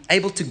he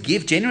able to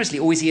give generously?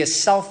 Or is he a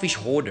selfish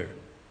hoarder?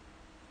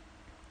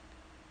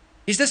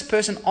 Is this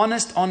person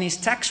honest on his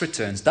tax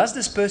returns? Does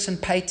this person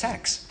pay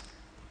tax?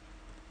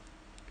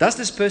 Does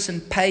this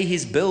person pay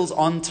his bills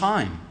on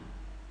time?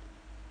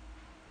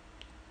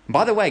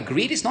 By the way,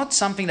 greed is not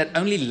something that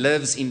only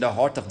lives in the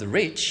heart of the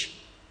rich.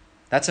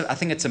 I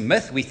think it's a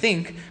myth. We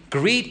think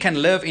greed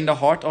can live in the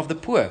heart of the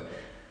poor.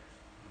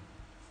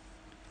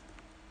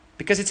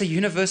 Because it's a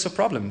universal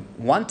problem.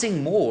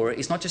 Wanting more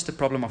is not just a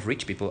problem of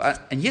rich people.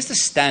 And here's the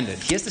standard.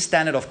 Here's the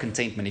standard of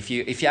contentment. If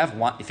you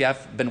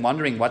have been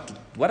wondering what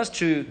does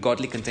true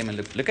godly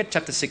contentment look at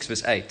chapter 6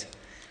 verse 8.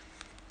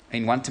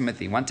 In 1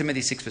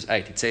 Timothy 6 verse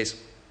 8, it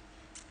says,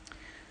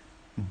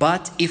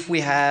 but if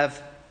we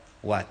have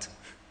what?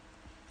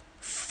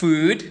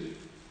 Food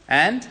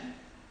and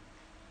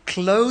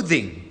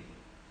clothing.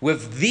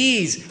 With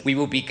these we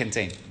will be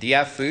content. Do you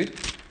have food?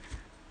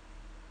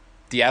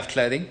 Do you have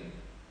clothing?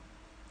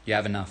 You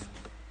have enough.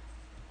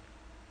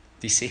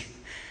 Do you see?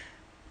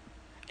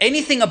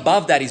 Anything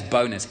above that is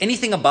bonus.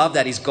 Anything above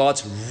that is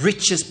God's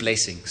richest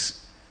blessings,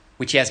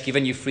 which He has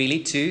given you freely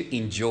to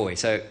enjoy.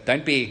 So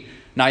don't be,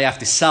 now you have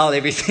to sell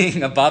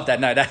everything above that.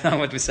 No, that's not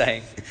what we're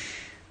saying.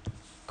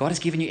 God has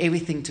given you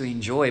everything to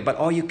enjoy, but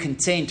are you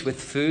content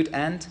with food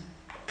and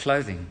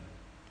clothing?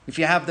 If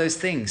you have those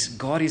things,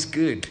 God is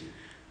good,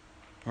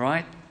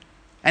 right?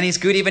 And He's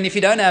good even if you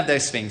don't have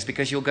those things,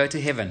 because you'll go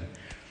to heaven.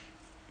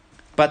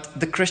 But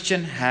the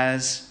Christian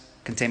has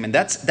contentment.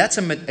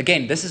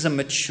 Again, this is a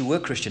mature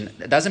Christian.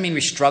 It doesn't mean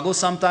we struggle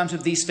sometimes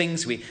with these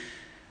things.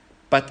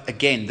 But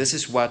again, this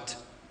is what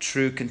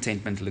true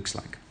contentment looks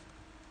like.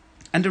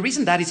 And the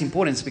reason that is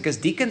important is because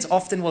deacons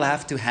often will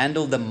have to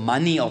handle the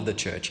money of the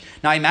church.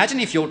 Now imagine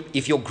if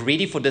you're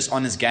greedy for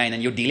dishonest gain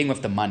and you're dealing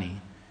with the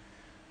money.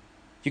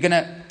 You're going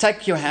to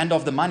take your hand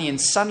off the money and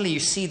suddenly you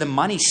see the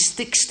money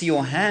sticks to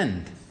your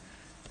hand.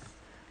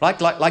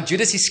 Like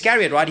Judas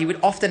Iscariot, right? He would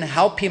often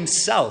help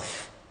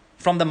himself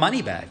from the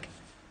money bag.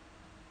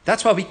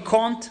 That's why we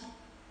can't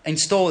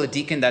install a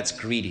deacon that's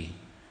greedy.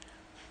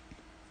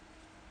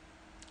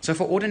 So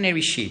for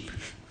ordinary sheep,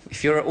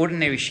 if you're an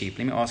ordinary sheep,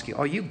 let me ask you,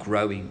 are you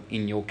growing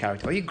in your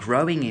character? Are you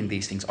growing in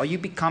these things? Are you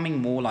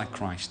becoming more like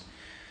Christ?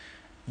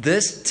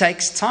 This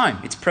takes time.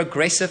 It's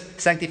progressive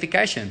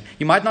sanctification.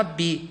 You might not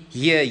be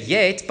here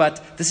yet,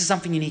 but this is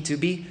something you need to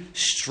be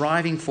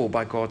striving for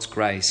by God's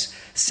grace.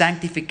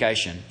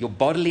 Sanctification, your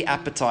bodily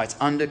appetites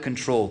under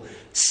control,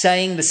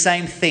 saying the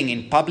same thing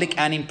in public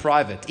and in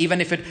private, even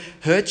if it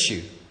hurts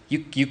you.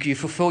 You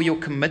fulfill your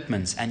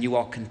commitments and you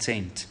are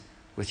content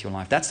with your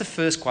life. That's the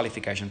first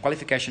qualification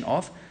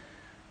of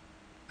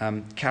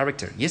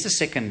character. Here's the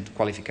second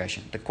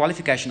qualification, the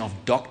qualification of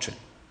doctrine.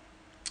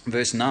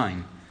 Verse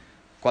 9.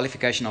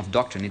 Qualification of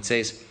doctrine. It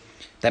says,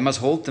 they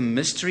must hold the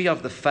mystery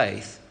of the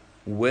faith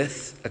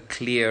with a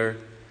clear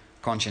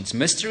conscience.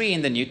 Mystery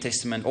in the New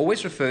Testament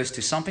always refers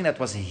to something that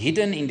was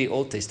hidden in the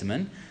Old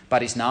Testament,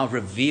 but is now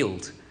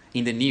revealed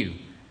in the New.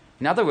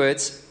 In other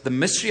words, the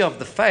mystery of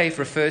the faith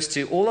refers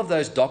to all of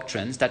those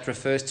doctrines that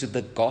refers to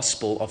the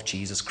gospel of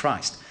Jesus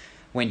Christ.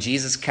 When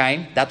Jesus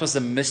came, that was the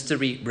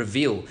mystery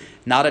reveal.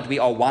 Now that we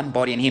are one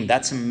body in Him,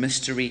 that's a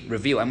mystery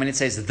reveal. And when it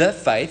says the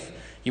faith,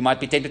 you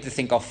might be tempted to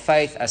think of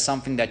faith as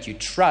something that you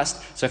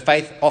trust. So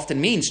faith often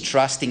means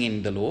trusting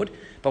in the Lord.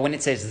 But when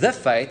it says the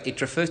faith,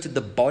 it refers to the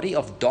body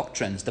of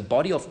doctrines, the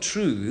body of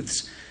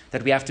truths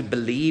that we have to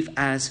believe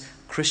as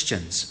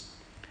Christians.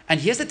 And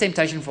here's the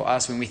temptation for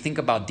us when we think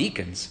about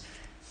deacons.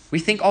 We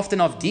think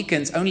often of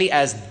deacons only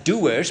as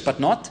doers, but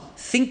not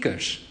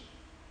thinkers.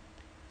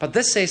 But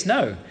this says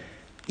no.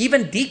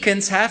 Even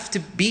deacons have to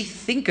be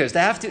thinkers.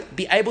 They have to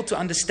be able to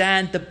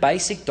understand the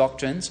basic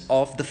doctrines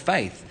of the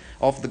faith,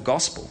 of the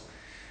gospel.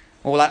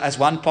 Or as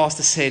one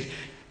pastor said,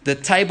 the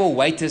table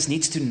waiters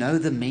needs to know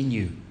the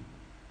menu.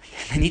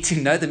 They need to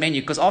know the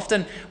menu, because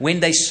often when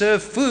they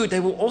serve food, they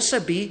will also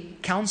be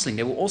counseling.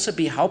 They will also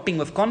be helping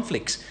with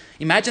conflicts.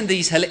 Imagine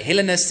these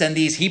Hellenists and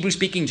these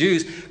Hebrew-speaking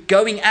Jews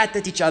going at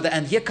each other,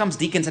 and here comes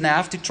deacons, and they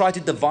have to try to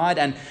divide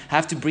and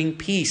have to bring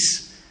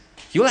peace.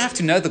 You'll have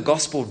to know the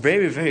gospel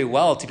very, very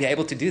well to be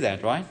able to do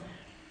that, right?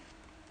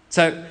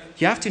 So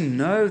you have to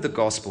know the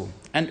gospel.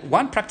 And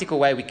one practical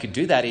way we could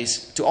do that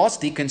is to ask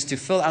deacons to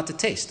fill out a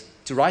test,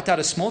 to write out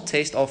a small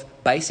test of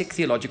basic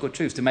theological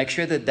truths, to make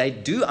sure that they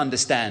do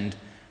understand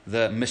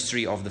the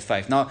mystery of the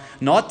faith. Now,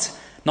 not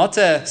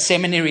a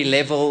seminary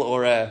level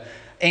or a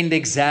end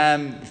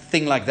exam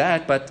thing like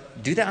that,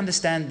 but do they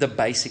understand the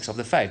basics of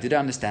the faith? Do they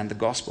understand the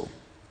gospel?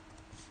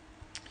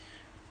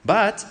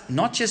 But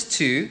not just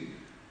to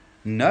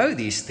know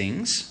these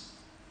things,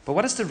 but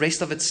what does the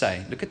rest of it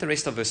say? Look at the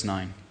rest of verse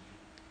 9.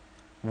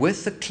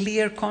 With a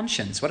clear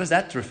conscience. What does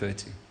that refer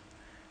to?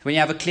 When you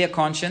have a clear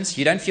conscience,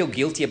 you don't feel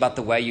guilty about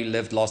the way you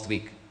lived last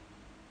week.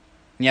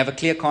 When you have a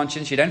clear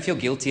conscience, you don't feel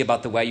guilty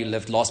about the way you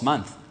lived last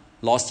month,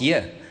 last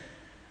year.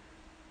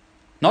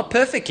 Not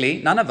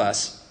perfectly, none of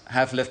us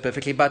have lived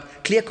perfectly,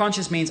 but clear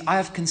conscience means I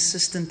have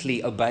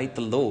consistently obeyed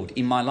the Lord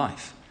in my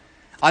life.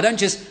 I don't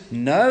just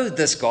know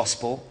this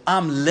gospel,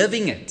 I'm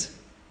living it.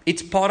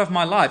 It's part of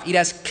my life. It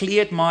has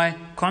cleared my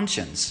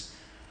conscience.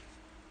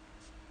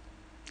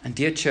 And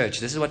dear church,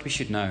 this is what we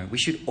should know. We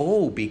should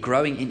all be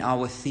growing in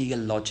our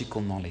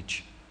theological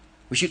knowledge.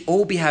 We should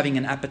all be having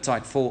an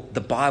appetite for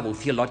the Bible,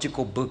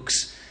 theological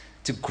books,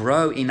 to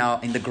grow in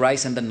the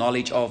grace and the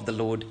knowledge of the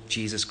Lord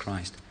Jesus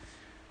Christ.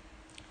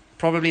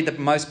 Probably the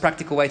most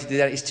practical way to do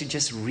that is to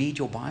just read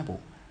your Bible.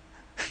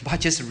 By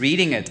just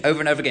reading it over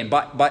and over again,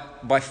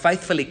 by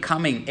faithfully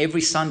coming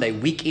every Sunday,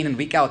 week in and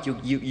week out,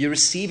 you're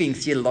receiving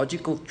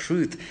theological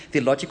truth,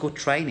 theological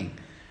training.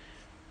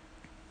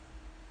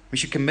 We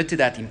should commit to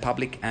that in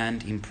public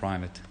and in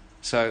private.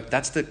 So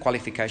that's the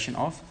qualification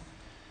of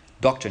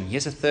doctrine.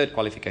 Here's a third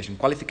qualification.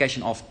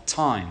 Qualification of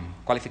time.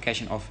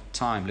 Qualification of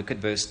time. Look at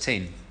verse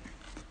 10. It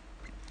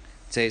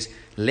says,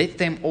 let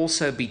them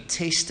also be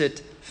tested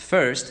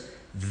first,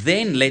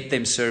 then let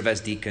them serve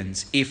as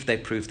deacons if they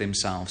prove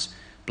themselves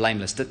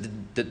blameless.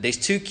 There's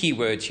two key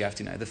words you have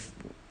to know. The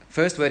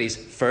first word is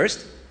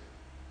first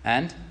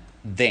and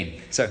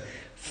then. So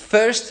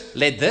first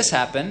let this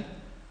happen,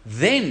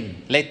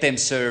 then let them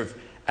serve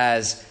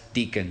as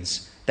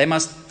deacons. They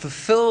must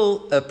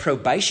fulfill a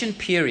probation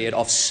period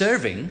of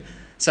serving.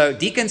 So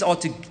deacons are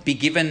to be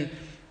given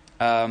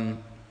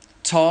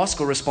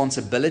tasks or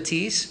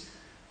responsibilities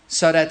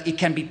so that it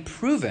can be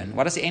proven.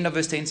 What does the end of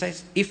verse 10 say?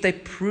 If they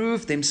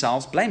prove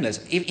themselves blameless.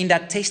 If in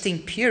that testing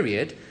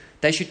period,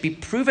 they should be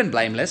proven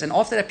blameless, and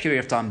after that period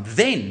of time,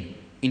 then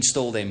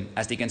install them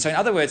as deacons. So in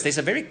other words, there's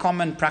a very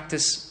common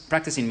practice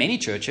in many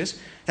churches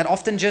that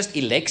often just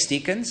elects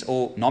deacons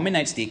or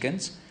nominates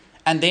deacons,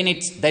 and then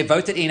they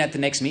vote it in at the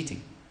next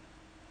meeting.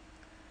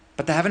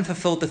 But they haven't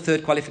fulfilled the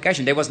third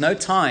qualification. There was no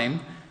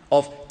time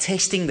of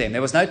testing them.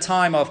 There was no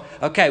time of,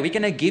 okay, we're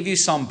going to give you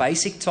some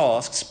basic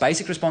tasks,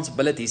 basic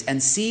responsibilities,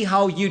 and see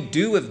how you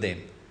do with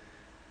them.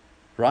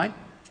 Right?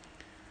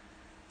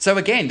 So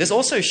again, this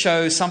also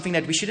shows something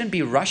that we shouldn't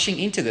be rushing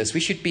into this. We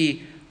should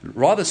be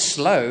rather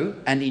slow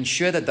and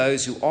ensure that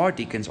those who are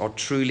deacons are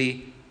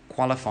truly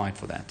qualified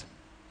for that.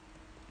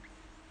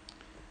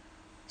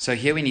 So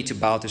here we need to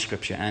bow to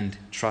Scripture and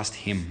trust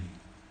Him.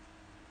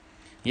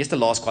 Here's the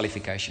last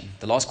qualification.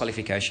 The last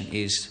qualification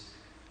is,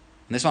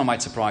 and this one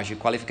might surprise you,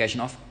 qualification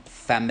of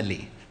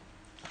family.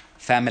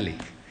 Family.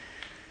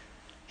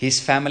 His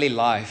family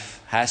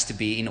life has to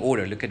be in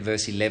order. Look at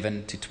verse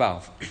 11 to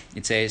 12.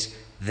 It says,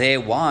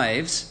 their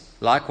wives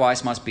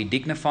likewise must be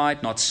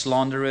dignified, not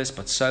slanderous,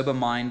 but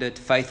sober-minded,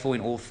 faithful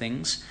in all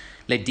things.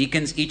 Let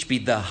deacons each be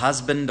the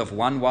husband of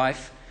one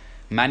wife,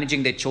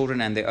 managing their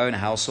children and their own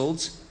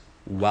households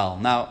well.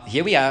 Now,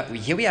 here we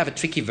have a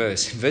tricky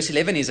verse. Verse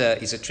 11 is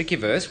a tricky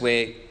verse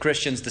where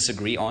Christians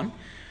disagree on.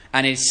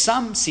 And as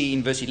some see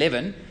in verse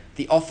 11,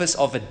 the office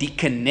of a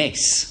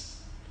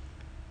deaconess.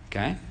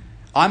 Okay?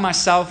 I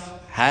myself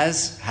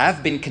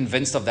have been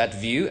convinced of that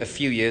view a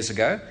few years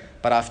ago,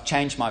 but I've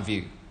changed my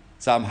view.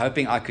 So I'm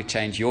hoping I could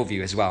change your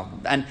view as well.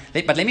 But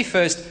let me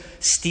first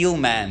steel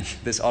man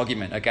this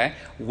argument, okay?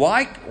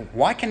 Why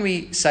can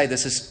we say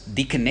this is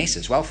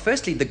deaconesses? Well,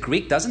 firstly, the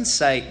Greek doesn't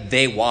say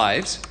their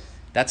wives.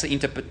 So the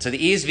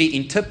ESV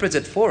interprets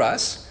it for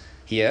us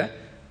here.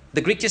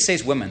 The Greek just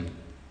says women.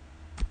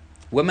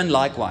 Women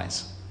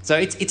likewise. So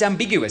it's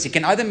ambiguous. It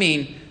can either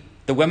mean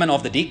the women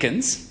of the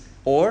deacons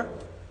or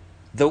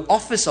the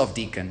office of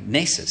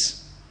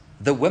deaconesses.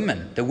 The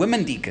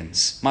women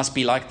deacons must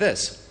be like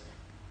this.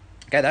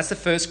 Okay, that's the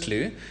first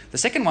clue. The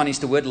second one is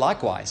the word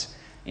likewise.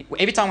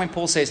 Every time when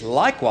Paul says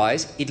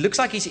likewise, it looks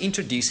like he's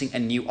introducing a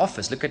new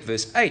office. Look at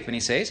verse 8 when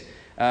he says,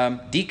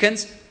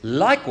 deacons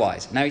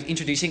likewise. Now he's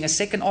introducing a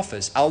second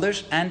office,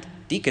 elders and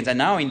deacons. And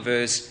now in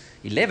verse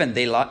 11,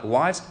 their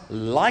wives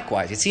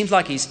likewise. It seems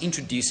like he's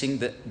introducing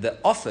the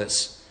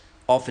office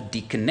of a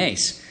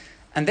deaconess.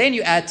 And then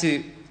you add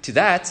to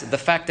that the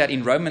fact that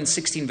in Romans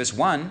 16 verse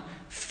 1,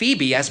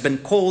 Phoebe has been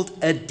called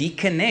a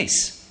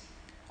deaconess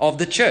of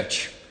the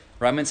church.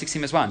 Romans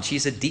 16 verse 1,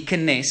 she's a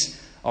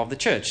deaconess of the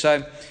church.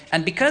 So,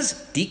 and because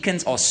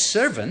deacons are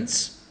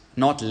servants,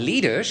 not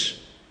leaders,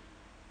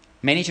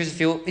 many churches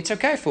feel it's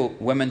okay for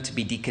women to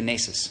be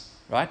deaconesses,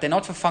 right? They're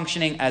not for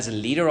functioning as a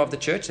leader of the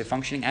church, they're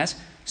functioning as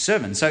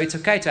servants. So it's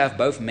okay to have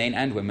both men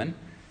and women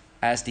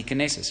as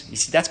deaconesses. You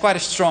see, that's quite a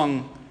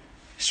strong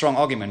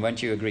argument,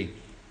 won't you agree?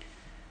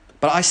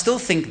 But I still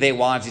think their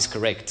wives is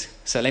correct.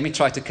 So let me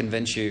try to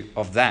convince you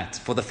of that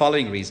for the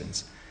following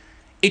reasons.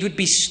 It would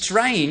be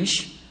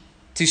strange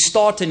to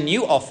start a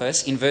new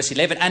office in verse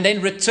 11 and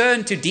then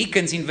return to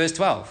deacons in verse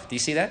 12. Do you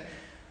see that?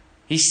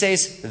 He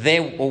says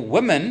there were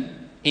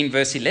women in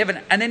verse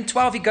 11, and then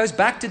 12 he goes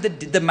back to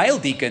the male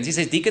deacons. He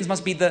says deacons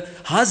must be the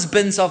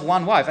husbands of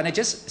one wife. And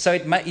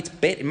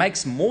it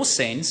makes more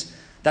sense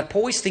that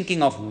Paul is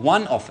thinking of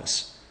one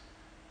office,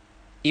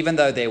 even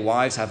though their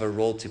wives have a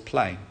role to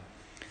play.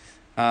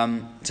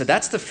 So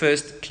that's the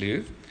first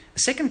clue. The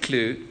second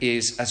clue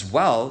is as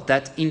well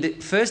that in the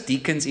first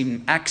deacons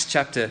in Acts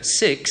chapter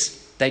 6,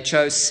 they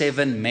chose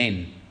 7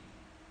 men.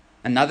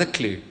 Another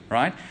clue,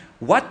 right?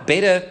 What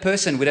better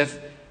person would have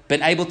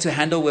been able to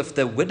handle with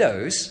the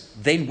widows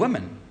than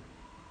women?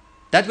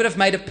 That would have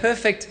made a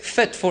perfect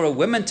fit for a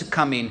woman to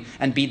come in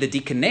and be the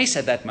deaconess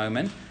at that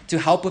moment to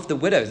help with the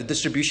widows, the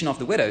distribution of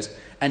the widows.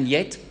 And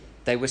yet,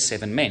 they were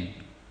 7 men.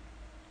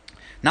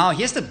 Now,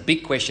 here's the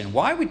big question.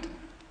 Why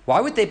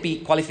would there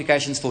be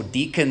qualifications for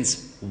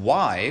deacons'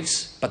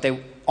 wives, but there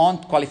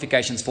aren't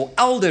qualifications for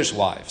elders'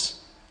 wives?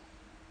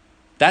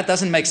 That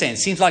doesn't make sense.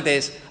 Seems like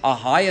there's a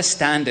higher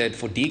standard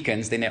for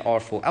deacons than there are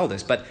for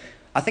elders. But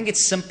I think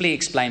it's simply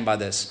explained by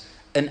this.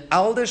 An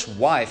elder's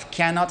wife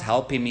cannot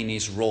help him in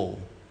his role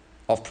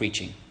of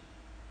preaching.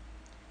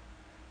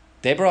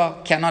 Deborah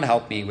cannot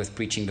help me with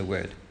preaching the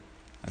word.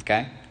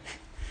 Okay?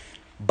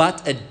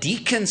 But a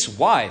deacon's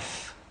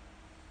wife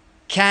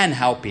can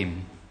help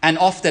him, and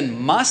often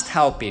must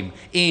help him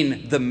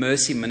in the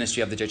mercy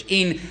ministry of the church,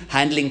 in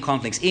handling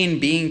conflicts, in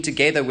being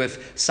together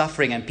with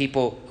suffering and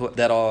people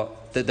that are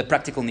the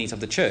practical needs of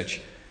the church.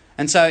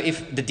 And so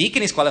if the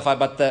deacon is qualified,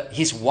 but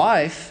his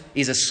wife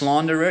is a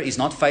slanderer, is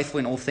not faithful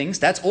in all things,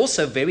 that's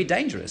also very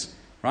dangerous,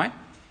 right?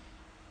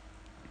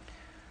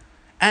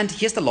 And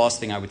here's the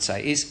last thing I would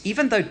say is,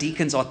 even though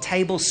deacons are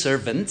table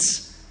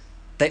servants,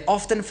 they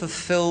often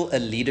fulfill a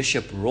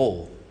leadership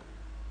role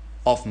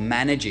of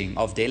managing,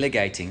 of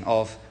delegating,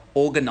 of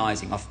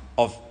organizing,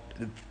 of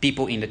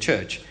people in the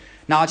church.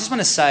 Now, I just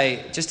want to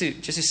say, just to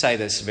say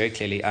this very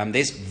clearly,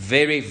 there's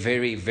very,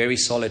 very, very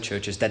solid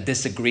churches that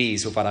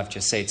disagrees with what I've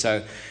just said.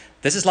 So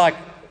this is like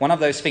one of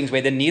those things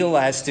where the needle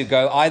has to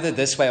go either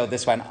this way or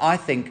this way. And I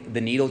think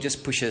the needle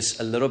just pushes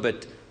a little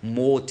bit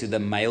more to the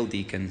male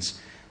deacons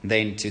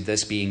than to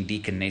this being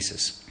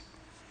deaconesses.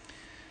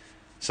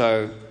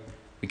 So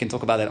we can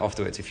talk about that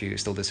afterwards if you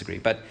still disagree.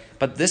 But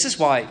this is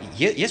why,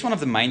 here's one of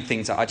the main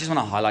things I just want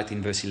to highlight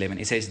in verse 11.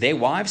 It says, their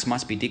wives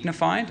must be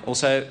dignified,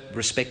 also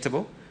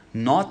respectable,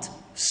 not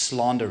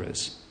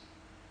slanderers.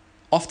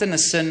 Often a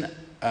sin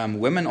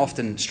women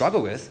often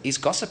struggle with is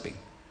gossiping.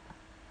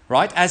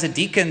 Right? As a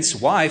deacon's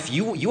wife,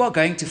 you are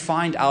going to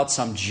find out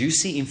some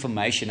juicy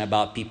information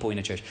about people in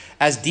the church.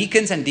 As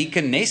deacons and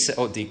deaconesses,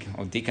 or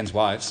deacons'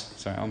 wives,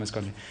 sorry, I almost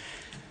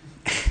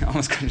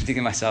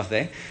contradicting myself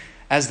there.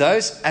 As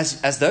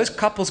those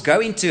couples go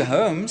into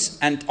homes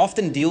and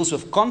often deals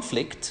with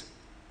conflict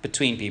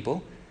between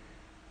people,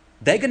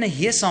 they're going to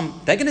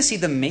see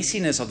the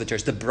messiness of the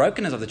church, the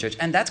brokenness of the church,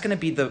 and that's going to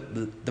be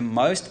the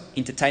most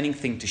entertaining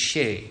thing to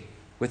share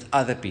with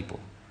other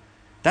people.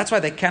 That's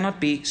why they cannot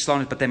be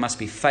slandered, but they must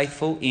be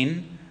faithful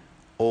in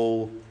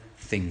all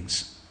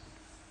things.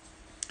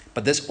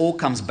 But this all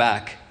comes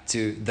back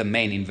to the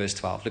men in verse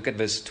 12. Look at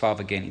verse 12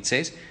 again. It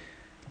says,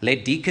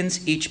 let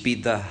deacons each be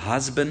the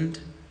husband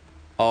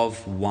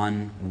of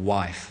one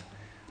wife.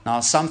 Now,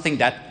 some think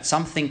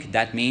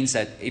that means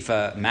that if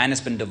a man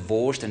has been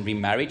divorced and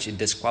remarried, it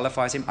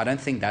disqualifies him. I don't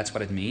think that's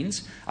what it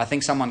means. I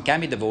think someone can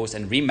be divorced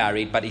and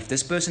remarried, but if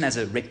this person has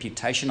a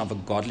reputation of a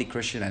godly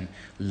Christian and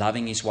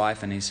loving his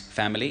wife and his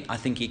family, I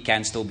think he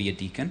can still be a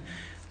deacon.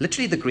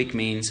 Literally, the Greek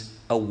means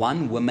a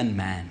one-woman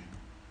man.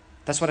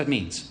 That's what it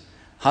means.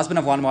 Husband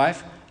of one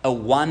wife, a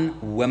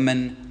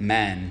one-woman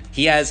man.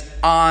 He has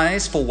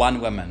eyes for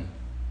one woman,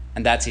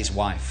 and that's his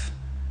wife.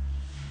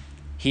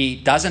 He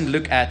doesn't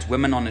look at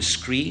women on a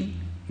screen.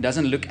 He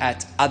doesn't look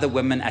at other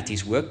women at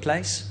his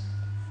workplace.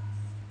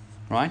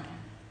 Right?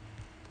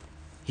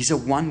 He's a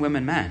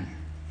one-woman man.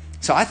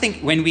 So I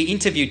think when we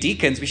interview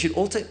deacons, we should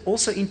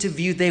also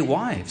interview their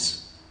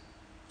wives.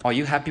 Are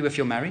you happy with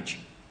your marriage?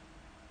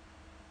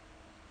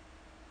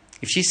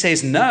 If she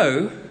says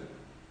no,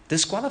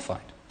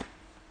 disqualified.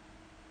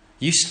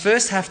 You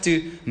first have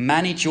to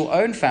manage your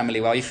own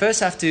family well. You first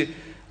have to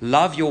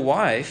love your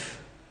wife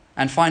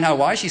and find out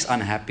why she's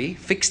unhappy,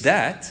 fix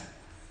that,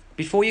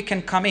 before you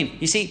can come in.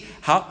 You see,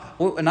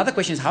 another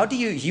question is, how do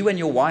you and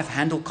your wife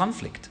handle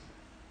conflict?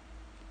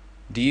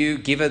 Do you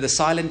give her the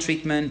silent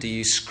treatment? Do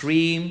you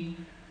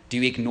scream? Do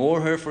you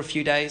ignore her for a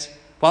few days?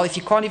 Well, if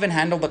you can't even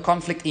handle the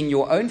conflict in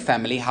your own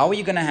family, how are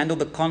you going to handle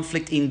the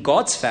conflict in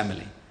God's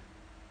family?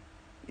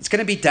 It's going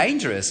to be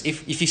dangerous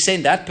if you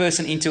send that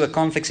person into a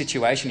conflict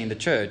situation in the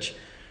church,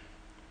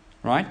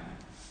 right?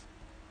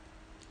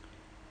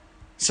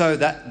 So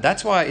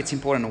that's why it's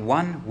important.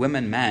 One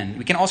woman, man.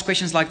 We can ask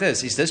questions like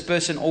this. Is this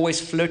person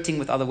always flirting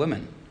with other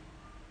women?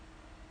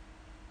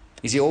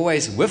 Is he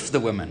always with the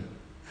women?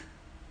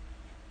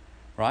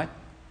 Right?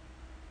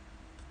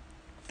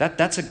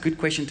 That's a good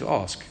question to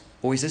ask.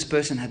 Or does this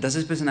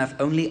person have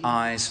only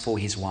eyes for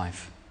his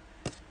wife?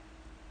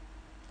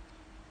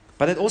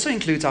 But it also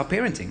includes our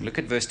parenting. Look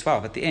at verse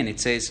 12. At the end, it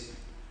says,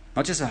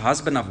 not just a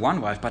husband of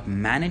one wife, but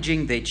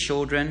managing their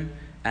children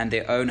and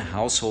their own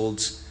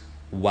households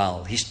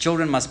well. His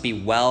children must be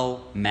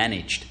well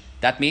managed.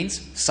 That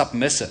means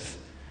submissive.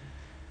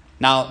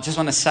 Now, just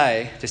want to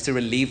say, just to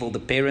relieve all the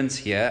parents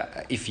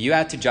here, if you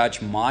had to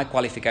judge my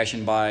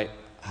qualification by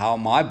how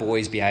my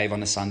boys behave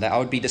on a Sunday, I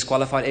would be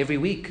disqualified every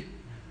week.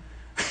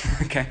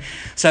 Okay.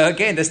 So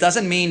again, this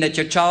doesn't mean that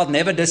your child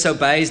never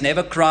disobeys,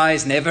 never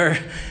cries, never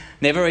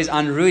is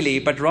unruly,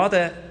 but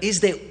rather, is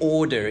there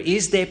order?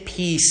 Is there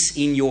peace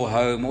in your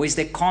home? Or is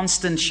there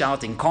constant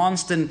shouting,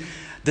 constant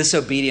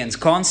disobedience,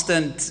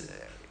 constant,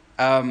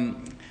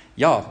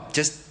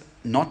 just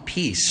not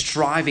peace,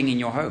 striving in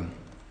your home?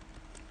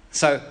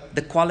 So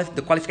the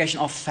qualification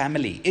of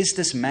family. Is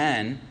this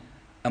man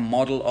a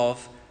model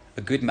of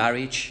a good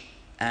marriage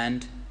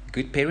and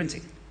good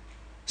parenting?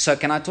 So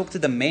can I talk to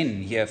the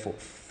men here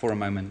for a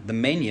moment? The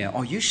men here,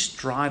 are you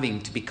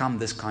striving to become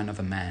this kind of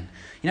a man?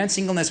 You know, in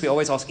singleness, we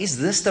always ask, is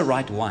this the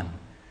right one?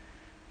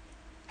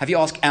 Have you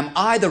asked, am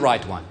I the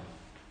right one?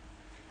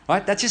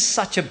 Right? That's just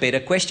such a better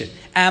question.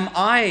 Am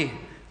I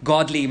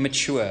godly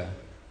mature?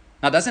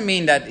 Now, it doesn't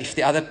mean that if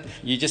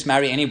you just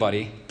marry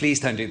anybody. Please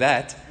don't do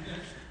that.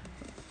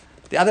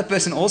 The other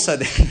person also,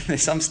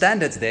 there's some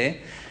standards there.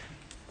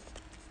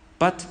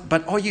 But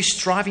are you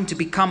striving to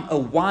become a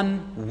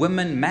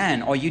one-woman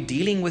man? Are you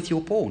dealing with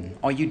your porn?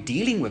 Are you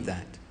dealing with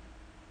that?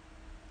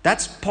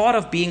 That's part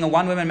of being a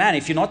one-woman man.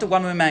 If you're not a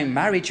one-woman man in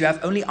marriage, you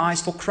have only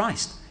eyes for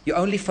Christ. You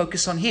only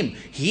focus on Him.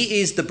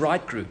 He is the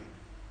bridegroom,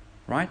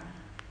 right?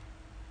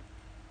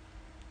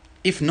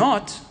 If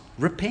not,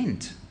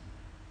 repent.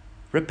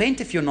 Repent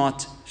if you're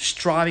not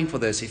striving for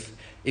this.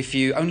 If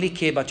you only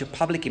care about your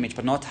public image,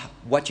 but not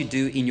what you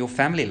do in your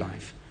family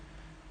life.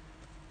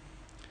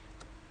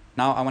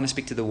 Now, I want to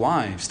speak to the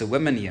wives, the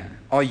women here.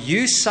 Are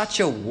you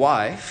such a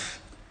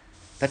wife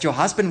that your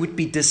husband would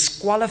be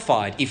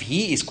disqualified if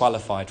he is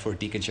qualified for a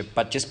deaconship,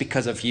 but just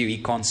because of you,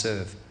 he can't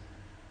serve?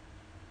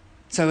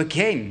 So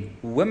again,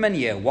 women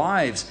here,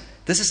 wives,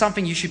 this is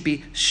something you should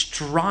be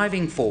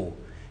striving for.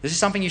 This is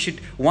something you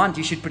should want.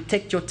 You should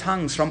protect your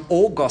tongues from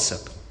all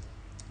gossip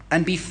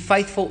and be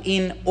faithful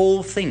in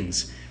all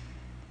things.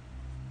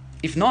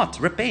 If not,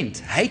 repent.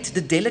 Hate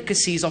the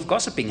delicacies of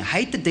gossiping.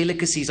 Hate the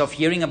delicacies of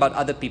hearing about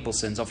other people's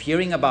sins, of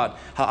hearing about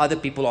how other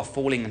people are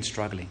falling and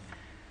struggling.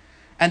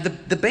 And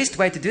the best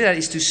way to do that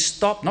is to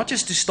stop, not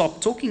just to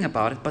stop talking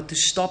about it, but to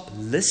stop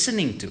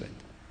listening to it.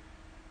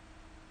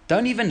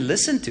 Don't even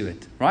listen to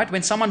it, right?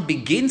 When someone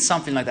begins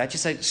something like that, you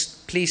say,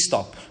 please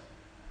stop.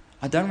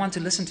 I don't want to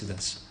listen to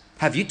this.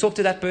 Have you talked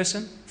to that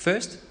person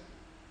first?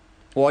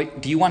 Or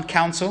do you want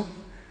counsel?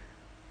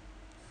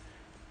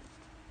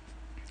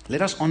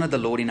 Let us honor the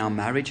Lord in our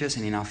marriages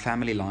and in our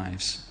family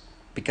lives,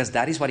 because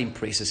that is what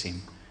impresses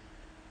Him.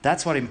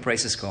 That's what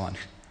impresses God.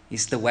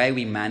 It's the way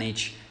we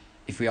manage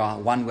if we are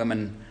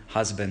one-woman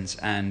husbands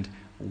and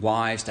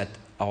wives that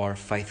are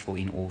faithful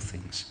in all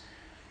things.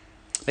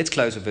 Let's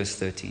close with verse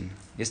 13.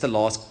 Here's the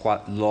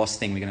last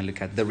thing we're going to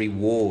look at, the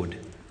reward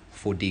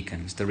for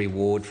deacons. The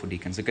reward for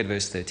deacons. Look at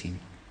verse 13.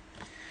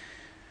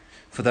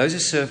 For those who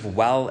serve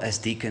well as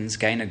deacons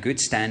gain a good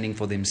standing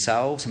for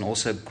themselves and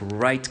also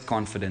great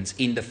confidence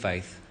in the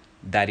faith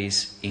that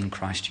is in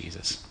Christ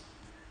Jesus.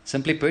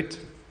 Simply put,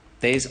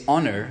 there's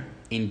honor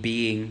in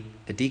being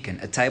a deacon,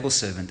 a table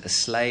servant, a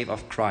slave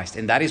of Christ.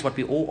 And that is what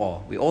we all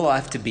are. We all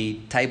have to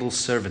be table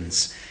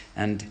servants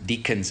and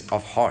deacons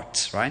of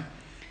hearts, right?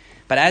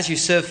 But as you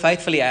serve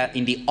faithfully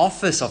in the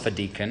office of a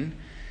deacon,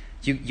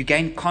 you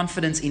gain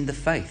confidence in the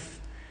faith.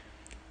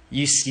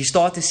 You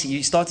start to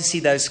see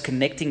those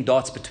connecting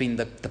dots between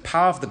the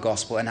power of the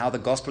gospel and how the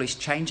gospel is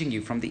changing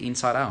you from the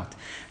inside out.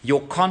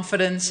 Your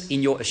confidence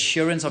in your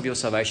assurance of your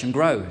salvation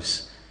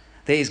grows.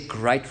 There is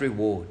great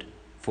reward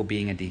for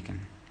being a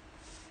deacon.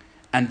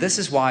 And this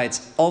is why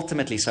it's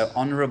ultimately so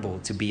honorable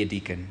to be a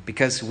deacon,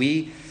 because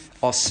we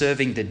are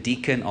serving the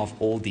deacon of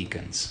all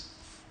deacons.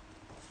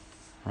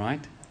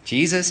 Right?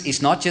 Jesus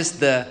is not just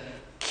the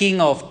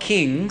King of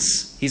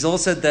kings, He's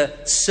also the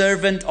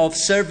servant of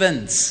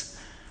servants.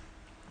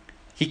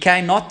 He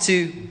came not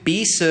to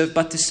be served,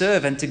 but to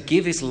serve and to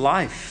give His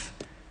life.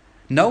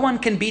 No one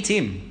can beat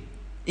Him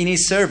in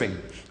His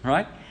serving,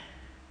 right?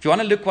 If you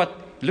want to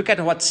look at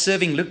what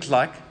serving looked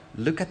like,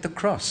 look at the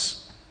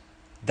cross.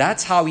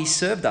 That's how He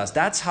served us.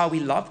 That's how He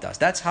loved us.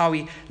 That's how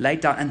He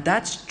laid down. And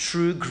that's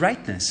true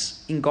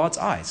greatness in God's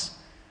eyes.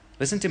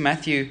 Listen to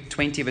Matthew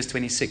 20, verse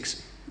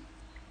 26.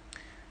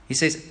 He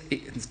says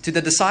to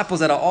the disciples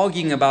that are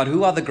arguing about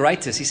who are the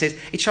greatest, He says,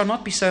 "It shall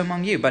not be so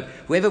among you, but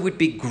whoever would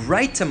be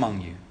great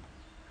among you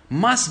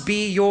must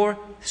be your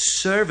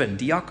servant,"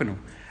 diakono.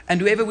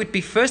 "And whoever would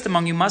be first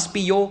among you must be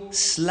your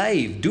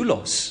slave,"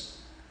 doulos.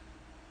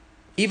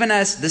 "Even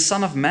as the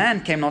Son of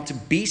Man came not to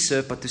be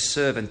served, but to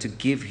serve and to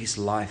give His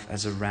life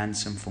as a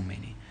ransom for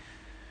many."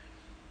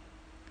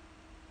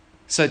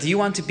 So do you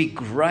want to be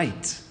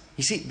great?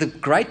 You see, the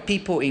great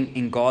people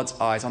in God's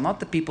eyes are not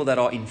the people that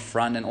are in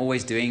front and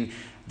always doing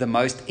the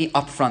most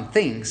upfront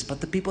things, but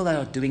the people that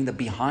are doing the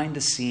behind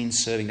the scenes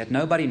serving that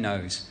nobody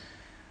knows.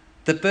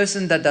 The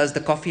person that does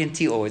the coffee and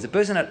tea always, the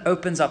person that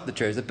opens up the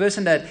church, the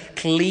person that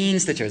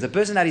cleans the church, the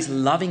person that is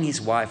loving his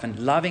wife and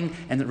loving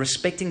and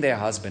respecting their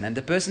husband, and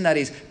the person that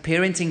is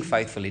parenting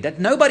faithfully, that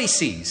nobody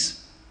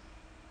sees.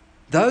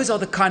 Those are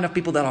the kind of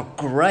people that are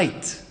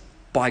great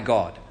by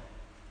God.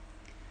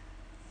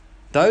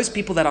 Those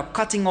people that are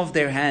cutting off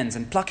their hands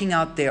and plucking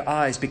out their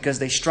eyes because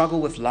they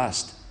struggle with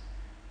lust.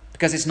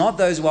 Because it's not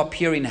those who are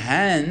pure in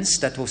hands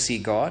that will see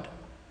God,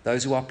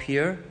 those who are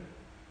pure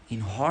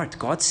in heart.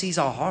 God sees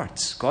our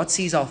hearts. God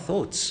sees our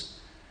thoughts.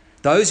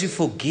 Those who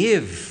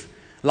forgive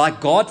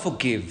like God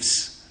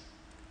forgives.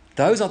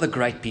 Those are the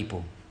great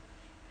people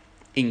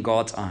in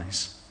God's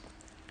eyes.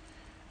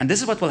 And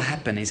this is what will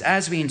happen is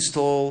as we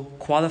install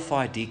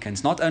qualified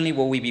deacons, not only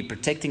will we be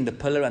protecting the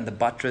pillar and the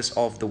buttress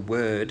of the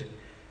word,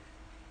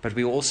 but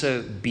we will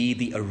also be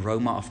the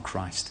aroma of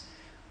Christ.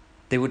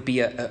 There would be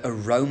an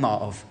aroma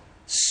of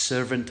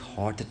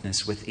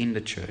servant-heartedness within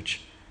the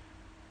church.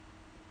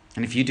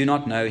 And if you do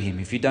not know Him,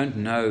 if you don't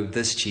know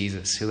this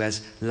Jesus who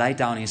has laid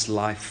down His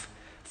life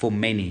for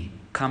many,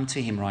 come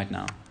to Him right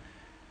now.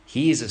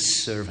 He is a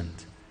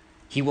servant.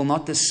 He will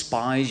not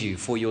despise you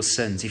for your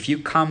sins. If you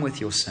come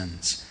with your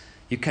sins,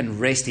 you can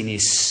rest in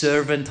His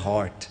servant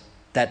heart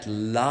that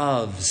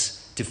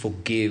loves to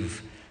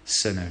forgive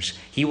sinners.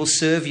 He will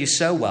serve you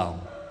so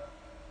well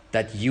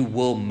that you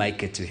will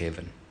make it to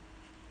heaven.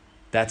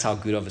 That's how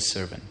good of a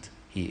servant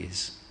He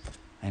is.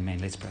 Amen.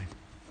 Let's pray.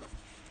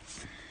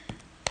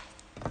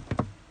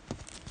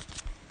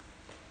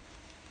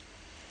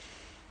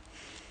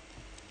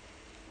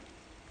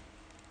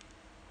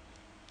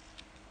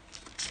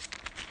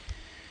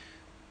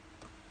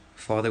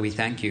 Father, we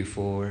thank You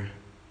for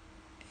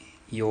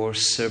Your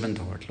servant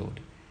heart,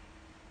 Lord.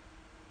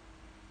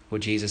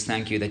 Lord Jesus,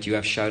 thank You that You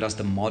have showed us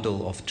the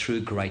model of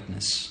true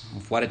greatness,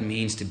 of what it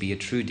means to be a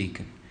true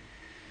deacon.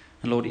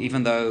 And Lord,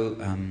 even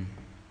though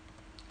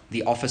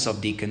the office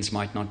of deacons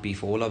might not be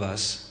for all of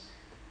us,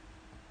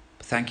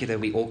 thank You that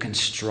we all can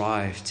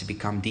strive to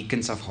become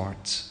deacons of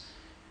hearts,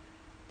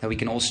 that we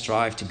can all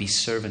strive to be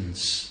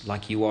servants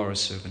like You are a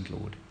servant,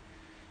 Lord.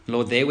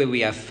 Lord, there where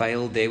we have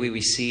failed, there where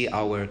we see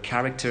our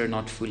character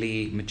not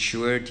fully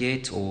matured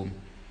yet, or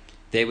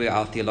there where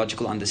our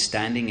theological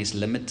understanding is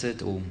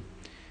limited, or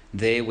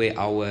there where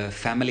our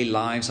family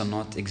lives are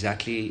not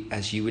exactly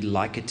as You would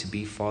like it to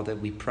be, Father,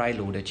 we pray,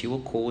 Lord, that You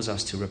will cause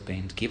us to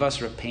repent. Give us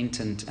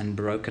repentant and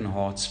broken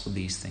hearts for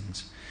these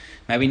things.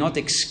 May we not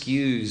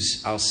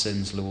excuse our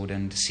sins, Lord,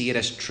 and see it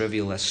as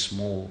trivial, as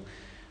small,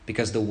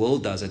 because the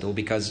world does it, or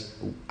because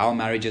our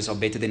marriages are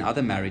better than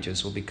other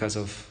marriages, or because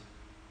of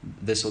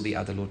this or the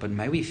other, Lord. But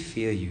may we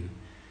fear You.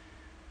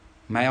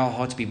 May our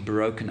hearts be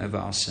broken over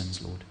our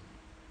sins, Lord.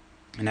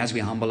 And as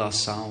we humble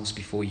ourselves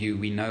before You,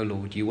 we know,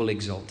 Lord, You will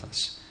exalt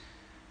us,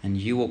 and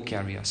You will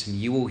carry us, and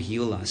You will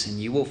heal us, and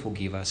You will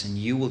forgive us, and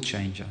You will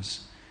change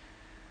us.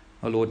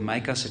 Oh Lord,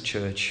 make us a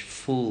church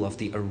full of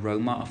the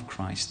aroma of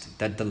Christ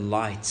that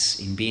delights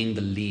in being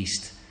the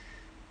least,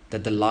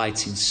 that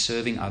delights in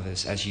serving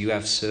others as You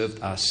have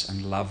served us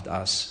and loved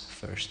us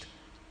first.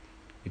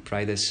 We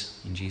pray this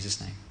in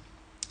Jesus' name.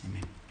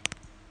 Amen.